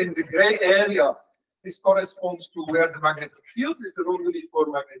have in the gray area, this corresponds to where the magnetic field is, the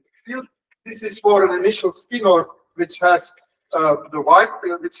non-uniform magnetic field. This is for an initial spinor, which has the y,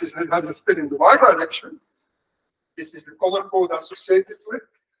 has a spin in the y direction. This is the color code associated to it.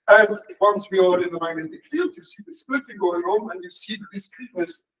 And once we are in the magnetic field, you see the splitting going on, and you see the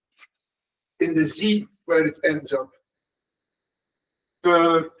discreteness in the Z where it ends up.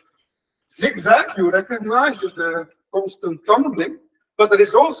 The zigzag, you recognize the constant tumbling, but there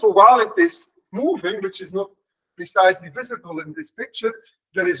is also, while it is moving, which is not precisely visible in this picture,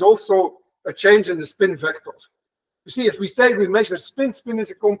 there is also a change in the spin vector. You see, if we say we measure spin, spin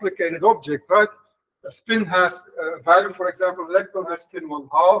is a complicated object, right? A spin has a value, for example, an electron has spin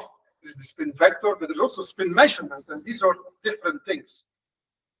 1/2, this is the spin vector, but there's also spin measurement, and these are different things.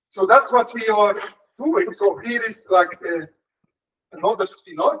 So that's what we are doing. So here is like another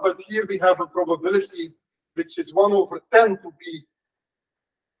spinor, but here we have a probability which is 1/10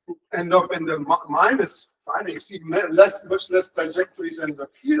 to end up in the minus sign. You see much less trajectories end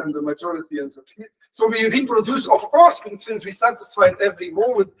up here, and the majority ends up here. So we reproduce, of course, and since we satisfy at every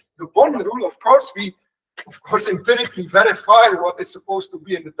moment the Born rule, of course, we empirically verify what is supposed to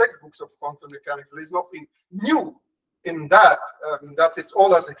be in the textbooks of quantum mechanics. There is nothing new in that. That is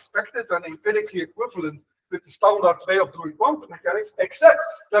all as expected and empirically equivalent with the standard way of doing quantum mechanics, except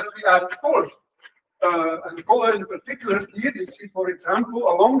that we add color. And color in particular, here you see, for example,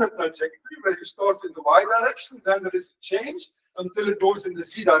 along the trajectory where you start in the y direction, then there is a change until it goes in the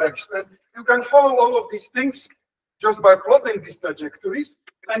z direction. And you can follow all of these things just by plotting these trajectories.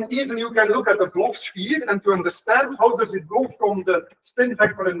 And even you can look at the Bloch sphere and to understand how does it go from the spin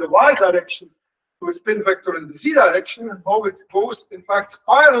vector in the y direction to a spin vector in the z direction, and how it goes, in fact,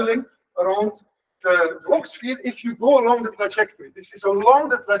 spiraling around the log sphere if you go along the trajectory. This is along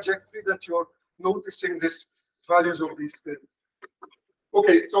the trajectory that you're noticing these values of these things.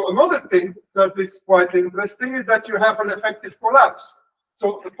 Okay, so another thing that is quite interesting is that you have an effective collapse.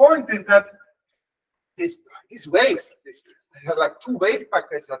 So the point is that this wave, you have like two wave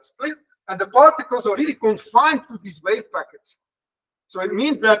packets that split, and the particles are really confined to these wave packets. So it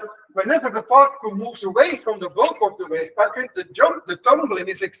means that whenever the particle moves away from the bulk of the wave packet, the tumbling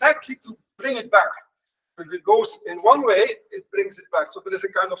is exactly to bring it back. When it goes in one way, it brings it back. So there is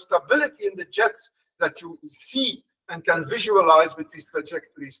a kind of stability in the jets that you see and can visualize with these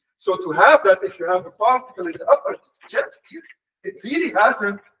trajectories. So to have that, if you have a particle in the upper jet here, it really has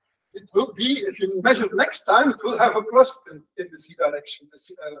a, it will be, if you measure next time, it will have a plus in the z direction,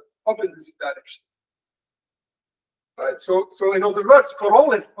 up in the z direction. Right. So in other words, for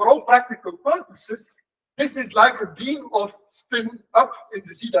all practical purposes, this is like a beam of spin up in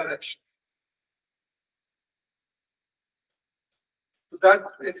the z direction. That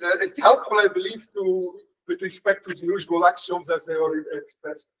is helpful, I believe, with respect to the usual axioms as they are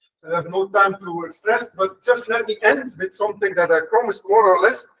expressed. I have no time to express, but just let me end with something that I promised more or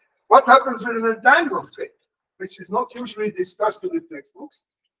less. What happens with an entangled plate, which is not usually discussed in the textbooks?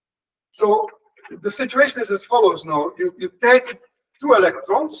 So the situation is as follows now. You take two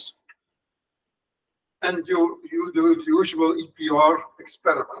electrons and you do the usual EPR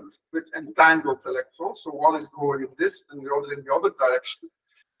experiment with entangled electrons. So one is going in this and the other in the other direction.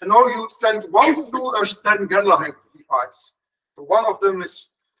 And now you send one through a Stern-Gerlach device. So one of them is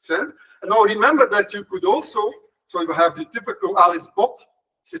sent. And now remember that you could also, so you have the typical Alice-Bob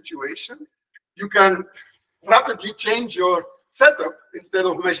situation. You can rapidly change your setup. Instead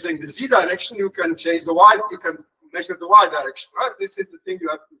of measuring the z direction, you can change the y, you can measure the y direction, right? This is the thing you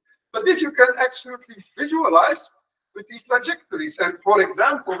have to. But this you can actually visualize with these trajectories. And for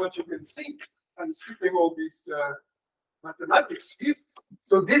example, what you can see, I'm skipping all these mathematics here.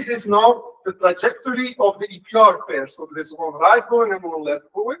 So this is now the trajectory of the EPR pair. So there's one right going and one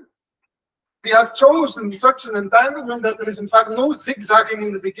left going. We have chosen such an entanglement that there is in fact no zigzagging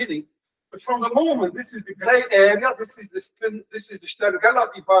in the beginning. But from the moment, this is the gray area, this is the spin, this is the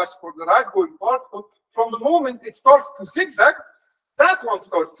Stern-Gerlach device for the right going particle. From the moment it starts to zigzag, that one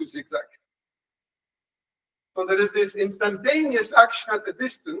starts to zigzag. So there is this instantaneous action at the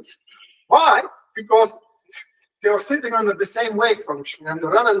distance. Why? Because they are sitting under the same wave function, and the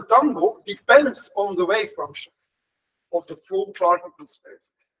run and tumble depends on the wave function of the full particle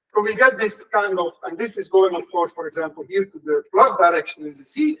space. So we get this kind of, and this is going, of course, for example, here to the plus direction in the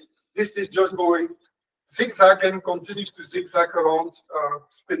z. This is just going zigzagging, continues to zigzag around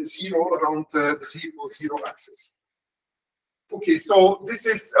spin 0 around the z=0 axis. Okay, so this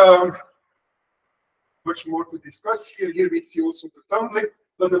is much more to discuss here. Here we see also the tumbling.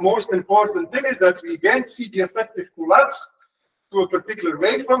 But the most important thing is that we again see the effective collapse to a particular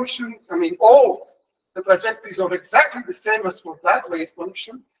wave function. I mean, all the trajectories are exactly the same as for that wave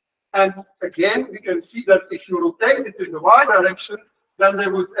function. And again, we can see that if you rotate it in the y direction, then they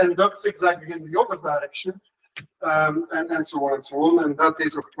would end up zigzagging in the other direction, and so on and so on. And that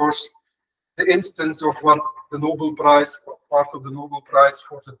is, of course, the instance of what the Nobel Prize, part of the Nobel Prize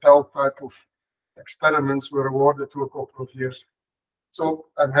for the Bell type of experiments were awarded to a couple of years. So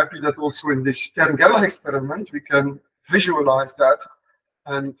I'm happy that also in this Stern-Gerlach experiment, we can visualize that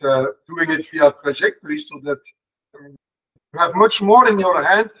and doing it via trajectory so that you have much more in your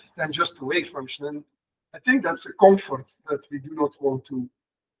hand than just a wave function. And I think that's a comfort that we do not want to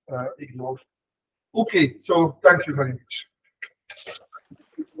ignore. Okay, so thank you very much.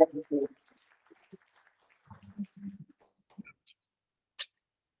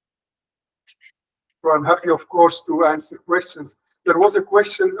 So I'm happy, of course, to answer questions. There was a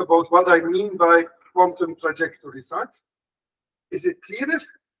question about what I mean by quantum trajectories, right? Is it clearer?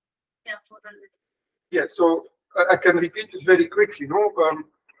 Yeah. Yeah, so I can repeat it very quickly. No?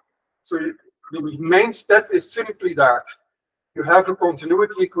 So the main step is simply that you have a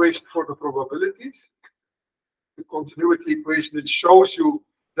continuity equation for the probabilities. The continuity equation that shows you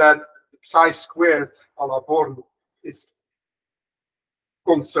that psi squared a la Born is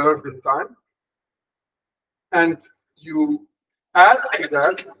conserved in time. And you add to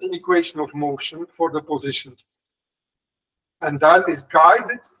that an equation of motion for the position. And that is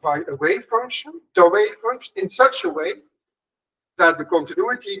guided by a wave function, the wave function, in such a way that the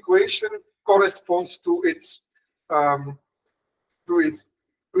continuity equation corresponds to its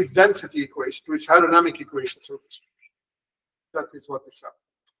density equation, to its aerodynamic equation, so to speak. That is what is up.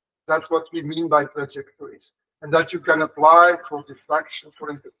 That's what we mean by trajectories. And that you can apply for diffraction, for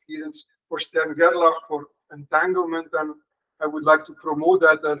interference, for Stern-Gerlach, for entanglement. And I would like to promote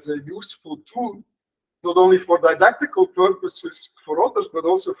that as a useful tool not only for didactical purposes for others, but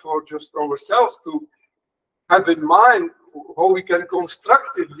also for just ourselves to have in mind how we can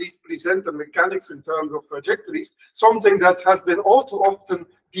constructively present the mechanics in terms of trajectories, something that has been all too often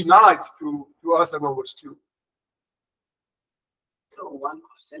denied to us and our students. So one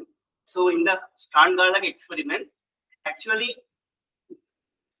question. So in the Stern-Gerlach experiment, actually,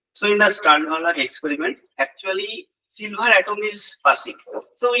 silver atom is passing.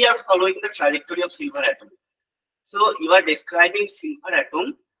 So we are following the trajectory of silver atom. So you are describing silver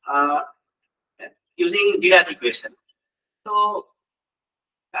atom using Dirac equation. So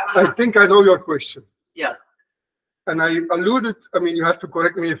I think I know your question. Yeah. And I alluded, I mean, you have to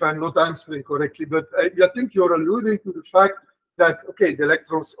correct me if I'm not answering correctly, but I think you're alluding to the fact that, okay, the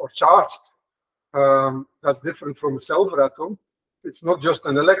electrons are charged. That's different from a silver atom. It's not just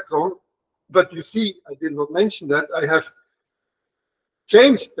an electron. But you see, I did not mention that. I have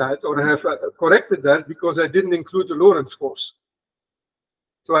changed that, or I have corrected that, because I didn't include the Lorentz force.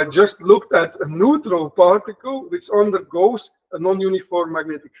 So I just looked at a neutral particle which undergoes a non-uniform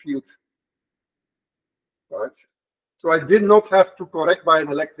magnetic field. Right? So I did not have to correct by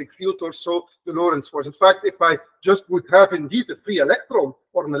an electric field or so the Lorentz force. In fact, if I just would have indeed a free electron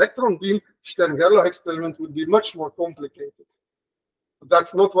or an electron beam, Stern-Gerlach experiment would be much more complicated. But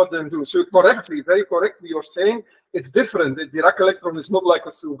that's not what I'm doing. So correctly, very correctly, you're saying it's different. The Dirac electron is not like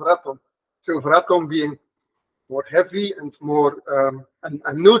a silver atom. Silver atom being more heavy and more and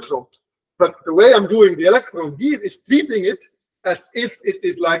neutral. But the way I'm doing the electron here is treating it as if it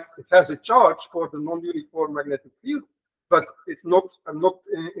is like it has a charge for the non-uniform magnetic field, but it's not. I'm not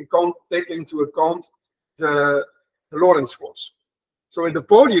taking into account the Lorentz force. So in the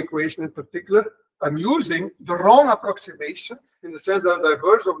Pauli equation in particular, I'm using the wrong approximation in the sense that the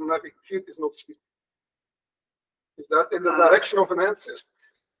divergence of the magnetic field is not zero. Is that in the direction of an answer?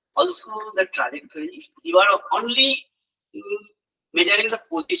 Also, the trajectory, you are only measuring the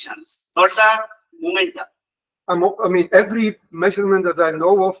positions, not the momentum. I mean, every measurement that I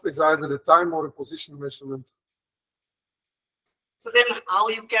know of is either a time or a position measurement. So then how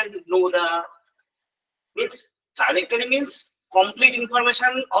you can know the means trajectory means complete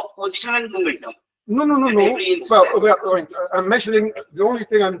information of position and momentum? No. Well, I'm measuring, the only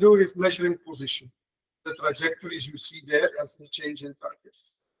thing I'm doing is measuring position. The trajectories you see there as the change in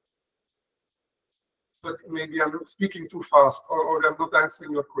targets. But maybe I'm speaking too fast, or I'm not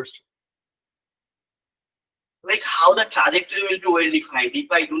answering your question. Like how the trajectory will be well defined if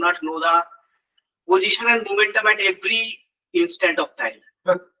I do not know the position and momentum at every instant of time.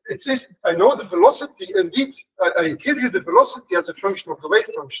 But it says I know the velocity. Indeed, I give you the velocity as a function of the wave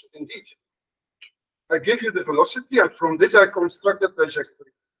function. Indeed, I give you the velocity, and from this I construct the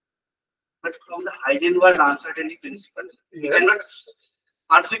trajectory. But from the Heisenberg uncertainty principle, yes, you cannot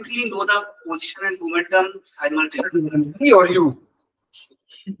perfectly know the position and momentum simultaneously. Me or you?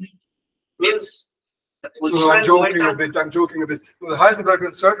 Means the position No, I'm and joking momentum. a bit. I'm joking a bit. The Heisenberg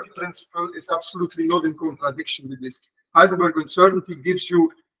uncertainty principle is absolutely not in contradiction with this. Heisenberg uncertainty gives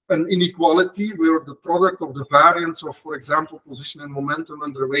you an inequality where the product of the variance of, for example, position and momentum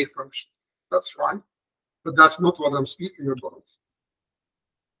under a wave function. That's fine, but that's not what I'm speaking about.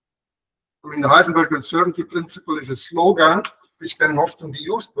 I mean, the Heisenberg uncertainty principle is a slogan which can often be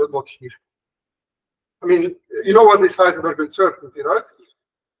used, but not here. I mean, you know what is Heisenberg uncertainty, right?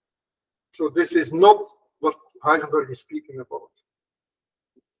 So this is not what Heisenberg is speaking about.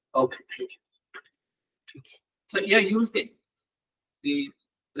 Okay. So you're using the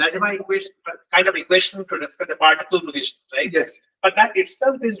Lagrange equation, kind of equation to describe the particle position, right? Yes. But that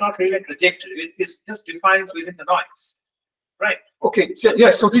itself is not really a trajectory. It just defines within the noise, right? Okay. So,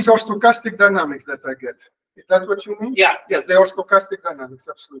 yes. So these are stochastic dynamics that I get. Is that what you mean? Yeah. Yeah. They are stochastic dynamics,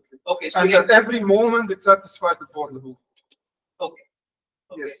 absolutely. Okay. So And at every moment it satisfies the Born rule. okay.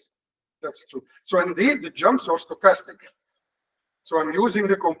 Yes, that's true. So indeed, the jumps are stochastic. So I'm using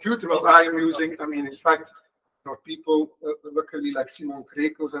the computer, but I am using, I mean, in fact, there are people, luckily, like Simon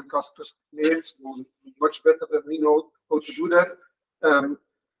Krekels and Casper Maes, who much better than we know how to do that,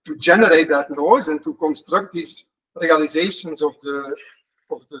 to generate that noise and to construct these realizations of the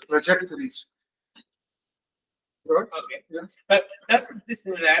trajectories. Right? Okay. Yeah. But does this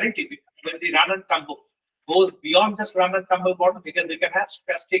similarity when the run and tumble goes beyond just run and tumble model, because we can have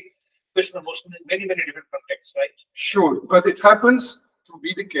stochastic equation of motion in many, many different contexts, right? Sure, but it happens to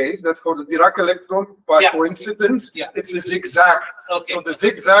be the case that for the Dirac electron, by coincidence, it's a zigzag. Okay. So the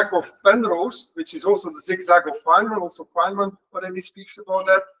zigzag of Penrose, which is also the zigzag of Feynman, also Feynman already speaks about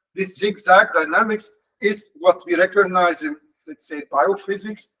that. This zigzag dynamics is what we recognize in, let's say,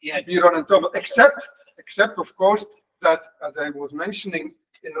 biophysics. Yeah. We run on top, except of course, that, as I was mentioning,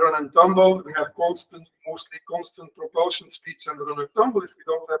 in run and tumble, we have constant, mostly constant propulsion speeds and run and tumble if we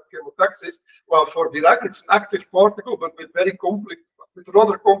don't have chemotaxis. Well, for Dirac, it's an active particle, but with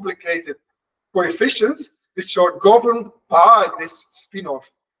rather complicated coefficients, which are governed by this spin-off,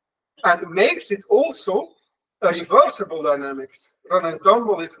 and makes it also a reversible dynamics. Run and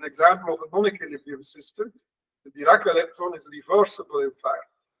tumble is an example of a non-equilibrium system. The Dirac electron is reversible, in fact.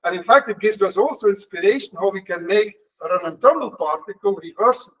 And in fact, it gives us also inspiration how we can make a run and tumble particle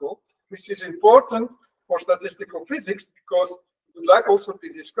reversible, which is important for statistical physics because we would like also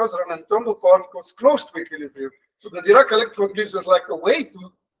to discuss run and tumble particles close to equilibrium. So the Dirac electron gives us like a way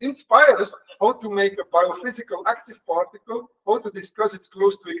to inspire us how to make a biophysical active particle, how to discuss its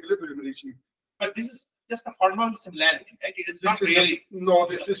close to equilibrium regime. But this is just a formal similarity, right? It is not really. No,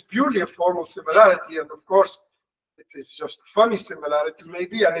 this is purely a formal similarity, and of course, it is just a funny similarity,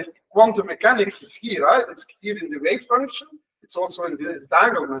 maybe. And quantum mechanics is here, right? It's here in the wave function. It's also in the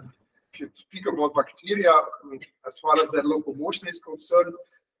entanglement. If you speak about bacteria, I mean, as far as their locomotion is concerned,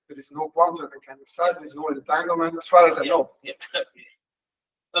 there is no quantum mechanics, right? There is no entanglement, as far as I know. Yeah.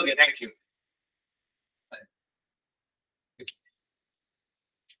 Okay, thank you.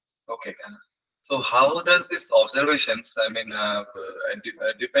 Okay. So how does this observations, I mean,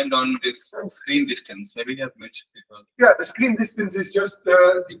 depend on this screen distance? Maybe you have mentioned before. Yeah, the screen distance is just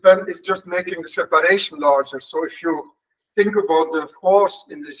it's just making the separation larger. So if you think about the force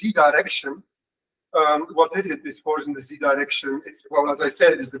in the z direction, what is it? This force in the z direction? It's, well, as I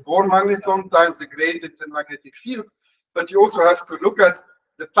said, it's the Bohr magneton times the gradient and magnetic field. But you also have to look at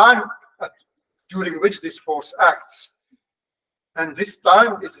the time during which this force acts. And this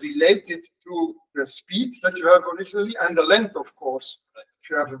time is related to the speed that you have originally and the length, of course. If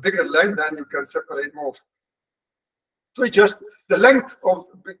you have a bigger length, then you can separate more. So it's just the length of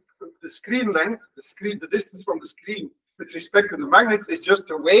the screen length, the distance from the screen with respect to the magnets is just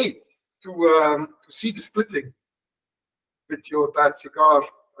a way to see the splitting with your bad cigar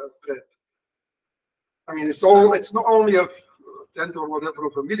bread. I mean, it's not only a tenth or whatever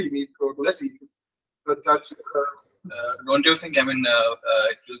of a millimeter or less even, but that's. Don't you think, I mean,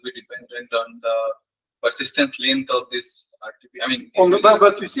 it will be dependent on the persistent length of this RTP? I mean,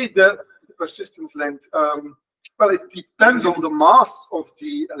 but you see the persistence length. Well, it depends on the mass of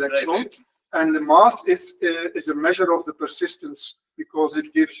the electron, right. And the mass is a measure of the persistence because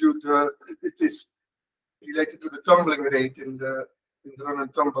it gives you it is related to the tumbling rate in the run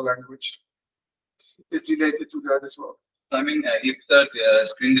and tumble language. It's related to that as well. I mean, if the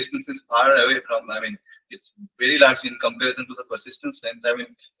screen distance is far away from, I mean, it's very large in comparison to the persistence length. I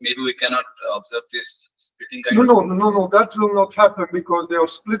mean, maybe we cannot observe this splitting kind No, that will not happen because they are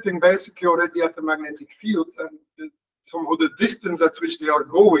splitting basically already at the magnetic field, and somehow the distance at which they are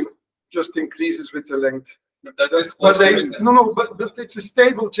going just increases with the length. But it's a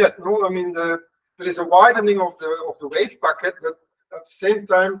stable jet. No, I mean, there is a widening of the wave packet, but at the same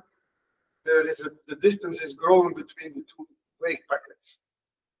time, the distance is growing between the two wave packets.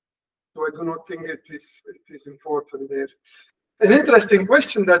 So I do not think it is important there. An interesting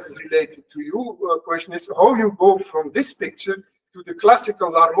question that is related to your question is how you go from this picture to the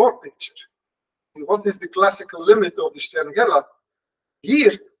classical Larmor picture. And what is the classical limit of the Stern-Gerlach?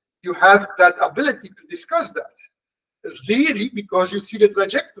 Here you have that ability to discuss that. Really, because you see the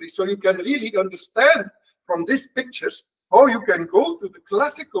trajectory, so you can really understand from these pictures how you can go to the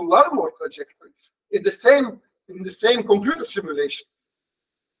classical Larmor trajectories in the same computer simulation.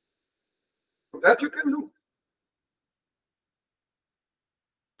 That you can do.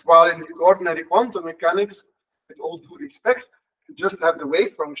 While in ordinary quantum mechanics, with all due respect, you just have the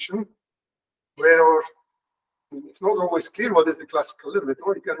wave function where it's not always clear what is the classical limit,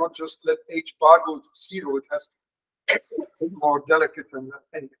 or you cannot just let h bar go to 0. It has to be more delicate than that.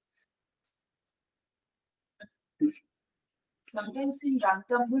 Anyway. Sometimes in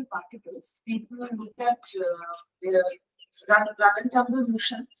run-tumble particles, people look at their run-tumble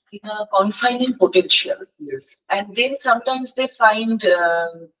motion in a confining potential. Yes. And then sometimes they find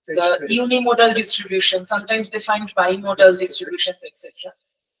the unimodal distribution, sometimes they find bimodal distributions, etc.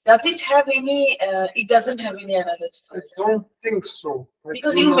 Does it have any, it doesn't have any analysis? I don't think so.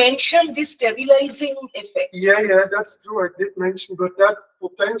 Because you mentioned this stabilizing effect. Yeah, that's true. I did mention, but that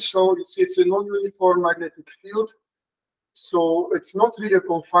potential, you see, it's a non-uniform magnetic field. So it's not really a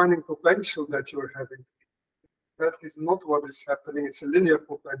confining potential that you're having. That is not what is happening. It's a linear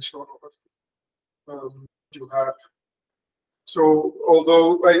potential you have. So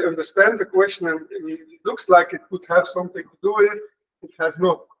although I understand the question and it looks like it could have something to do with it, it has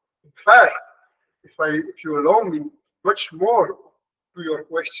not. In fact, if you allow me, much more to your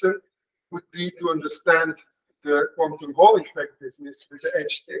question would be to understand the quantum Hall effect business with the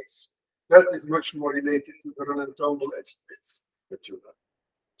edge states. That is much more related to the Run-and-Tumble edge states that you have.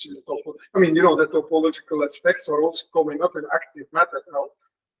 I mean, you know, the topological aspects are also coming up in active matter now,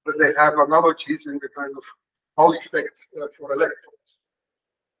 but they have analogies in the kind of Hall effect for electrons.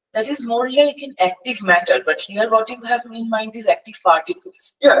 That is more like in active matter, but here what you have in mind is active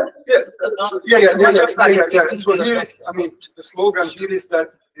particles. Yeah. So here is, I mean, the slogan here is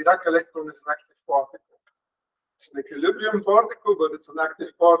that the Dirac electron is an active particle. It's an equilibrium particle, but it's an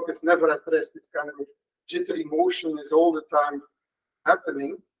active particle. It's never at rest. This kind of jittery motion is all the time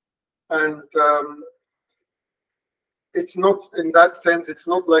happening. And it's not, in that sense, it's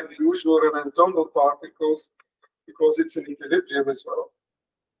not like the usual Run-and-Tumble particles, because it's an equilibrium as well.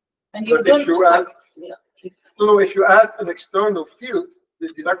 And but if you add, if you add an external field, the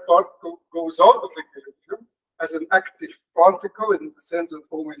Dirac particle goes out of equilibrium as an active particle in the sense of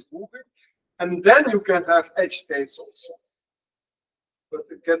always moving, and then you can have edge states also. But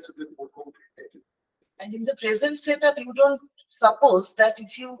it gets a bit more complicated. And in the present setup, you don't suppose that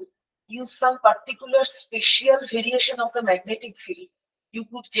if you use some particular spatial variation of the magnetic field, you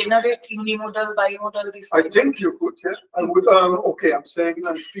could generate unimodal, bimodal, this. I think you could, yeah. I would. Okay, I'm saying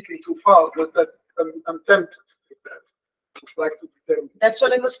I'm speaking too fast, but that I'm tempted to do that. I'd like to be tempted. That's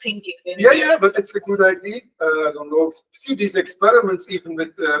what I was thinking. Yeah, but it's a good idea. I don't know. See these experiments, even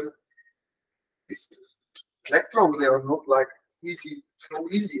with these electrons, they are not like easy, so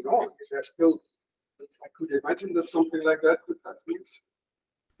easy. No, they're still. I could imagine that something like that could happen.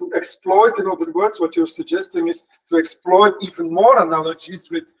 To exploit, in other words, what you're suggesting is to exploit even more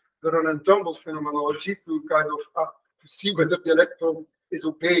analogies with the Run-and-Tumble phenomenology to kind of to see whether the electron is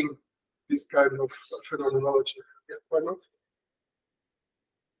obeying this kind of phenomenology. Yeah, why not?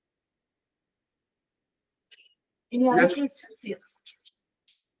 Any other questions? Yes.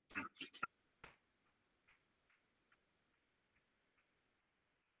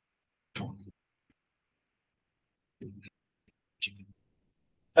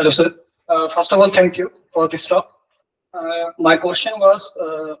 Hello, sir. First of all, thank you for this talk. My question was,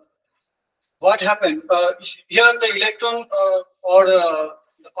 what happened? Here the electron or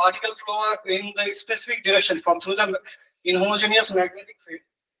the particle flow in the specific direction from through the inhomogeneous magnetic field.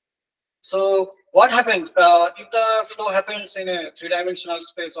 So what happened if the flow happens in a three-dimensional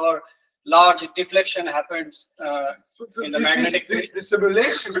space or large deflection happens in the magnetic field? The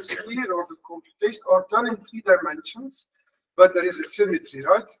simulations here or the computation are done in 3 dimensions. But there is a symmetry,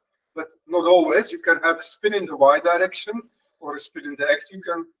 right? But not always. You can have a spin in the y direction or a spin in the x. You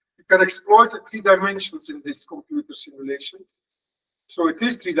can exploit the 3 dimensions in this computer simulation. So it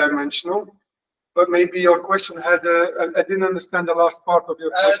is 3-dimensional. But maybe your question had I didn't understand the last part of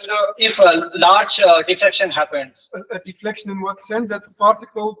your question. If a large deflection happens. A deflection in what sense? That the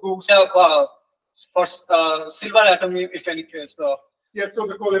particle goes. For silver atom, if any case. Yeah, so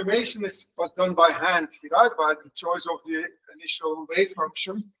the collimation was done by hand, right? By the choice of the initial wave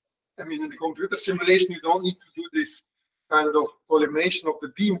function. I mean, in the computer simulation, you don't need to do this kind of collimation of the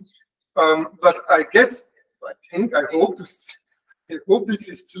beam. But I guess, I hope this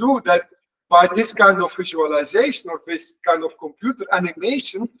is true, that by this kind of visualization or this kind of computer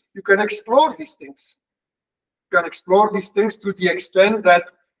animation, you can explore these things. You can explore these things to the extent that,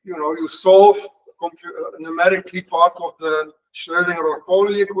 you solve numerically part of the Schrödinger or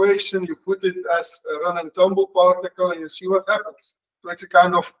Pauli equation, you put it as a Run-and-Tumble particle, and you see what happens. So it's a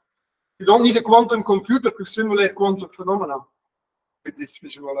kind of, you don't need a quantum computer to simulate quantum phenomena with this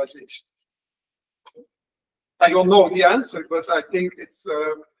visualization. I don't know the answer, but I think it's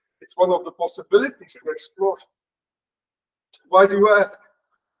one of the possibilities to explore. Why do you ask?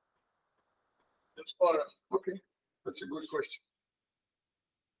 Okay, that's a good question.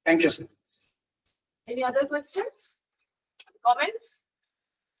 Thank you, sir. Any other questions? Comments?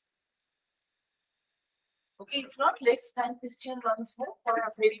 Okay, if not, let's thank Christian once more for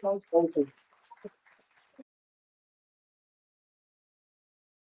a very nice.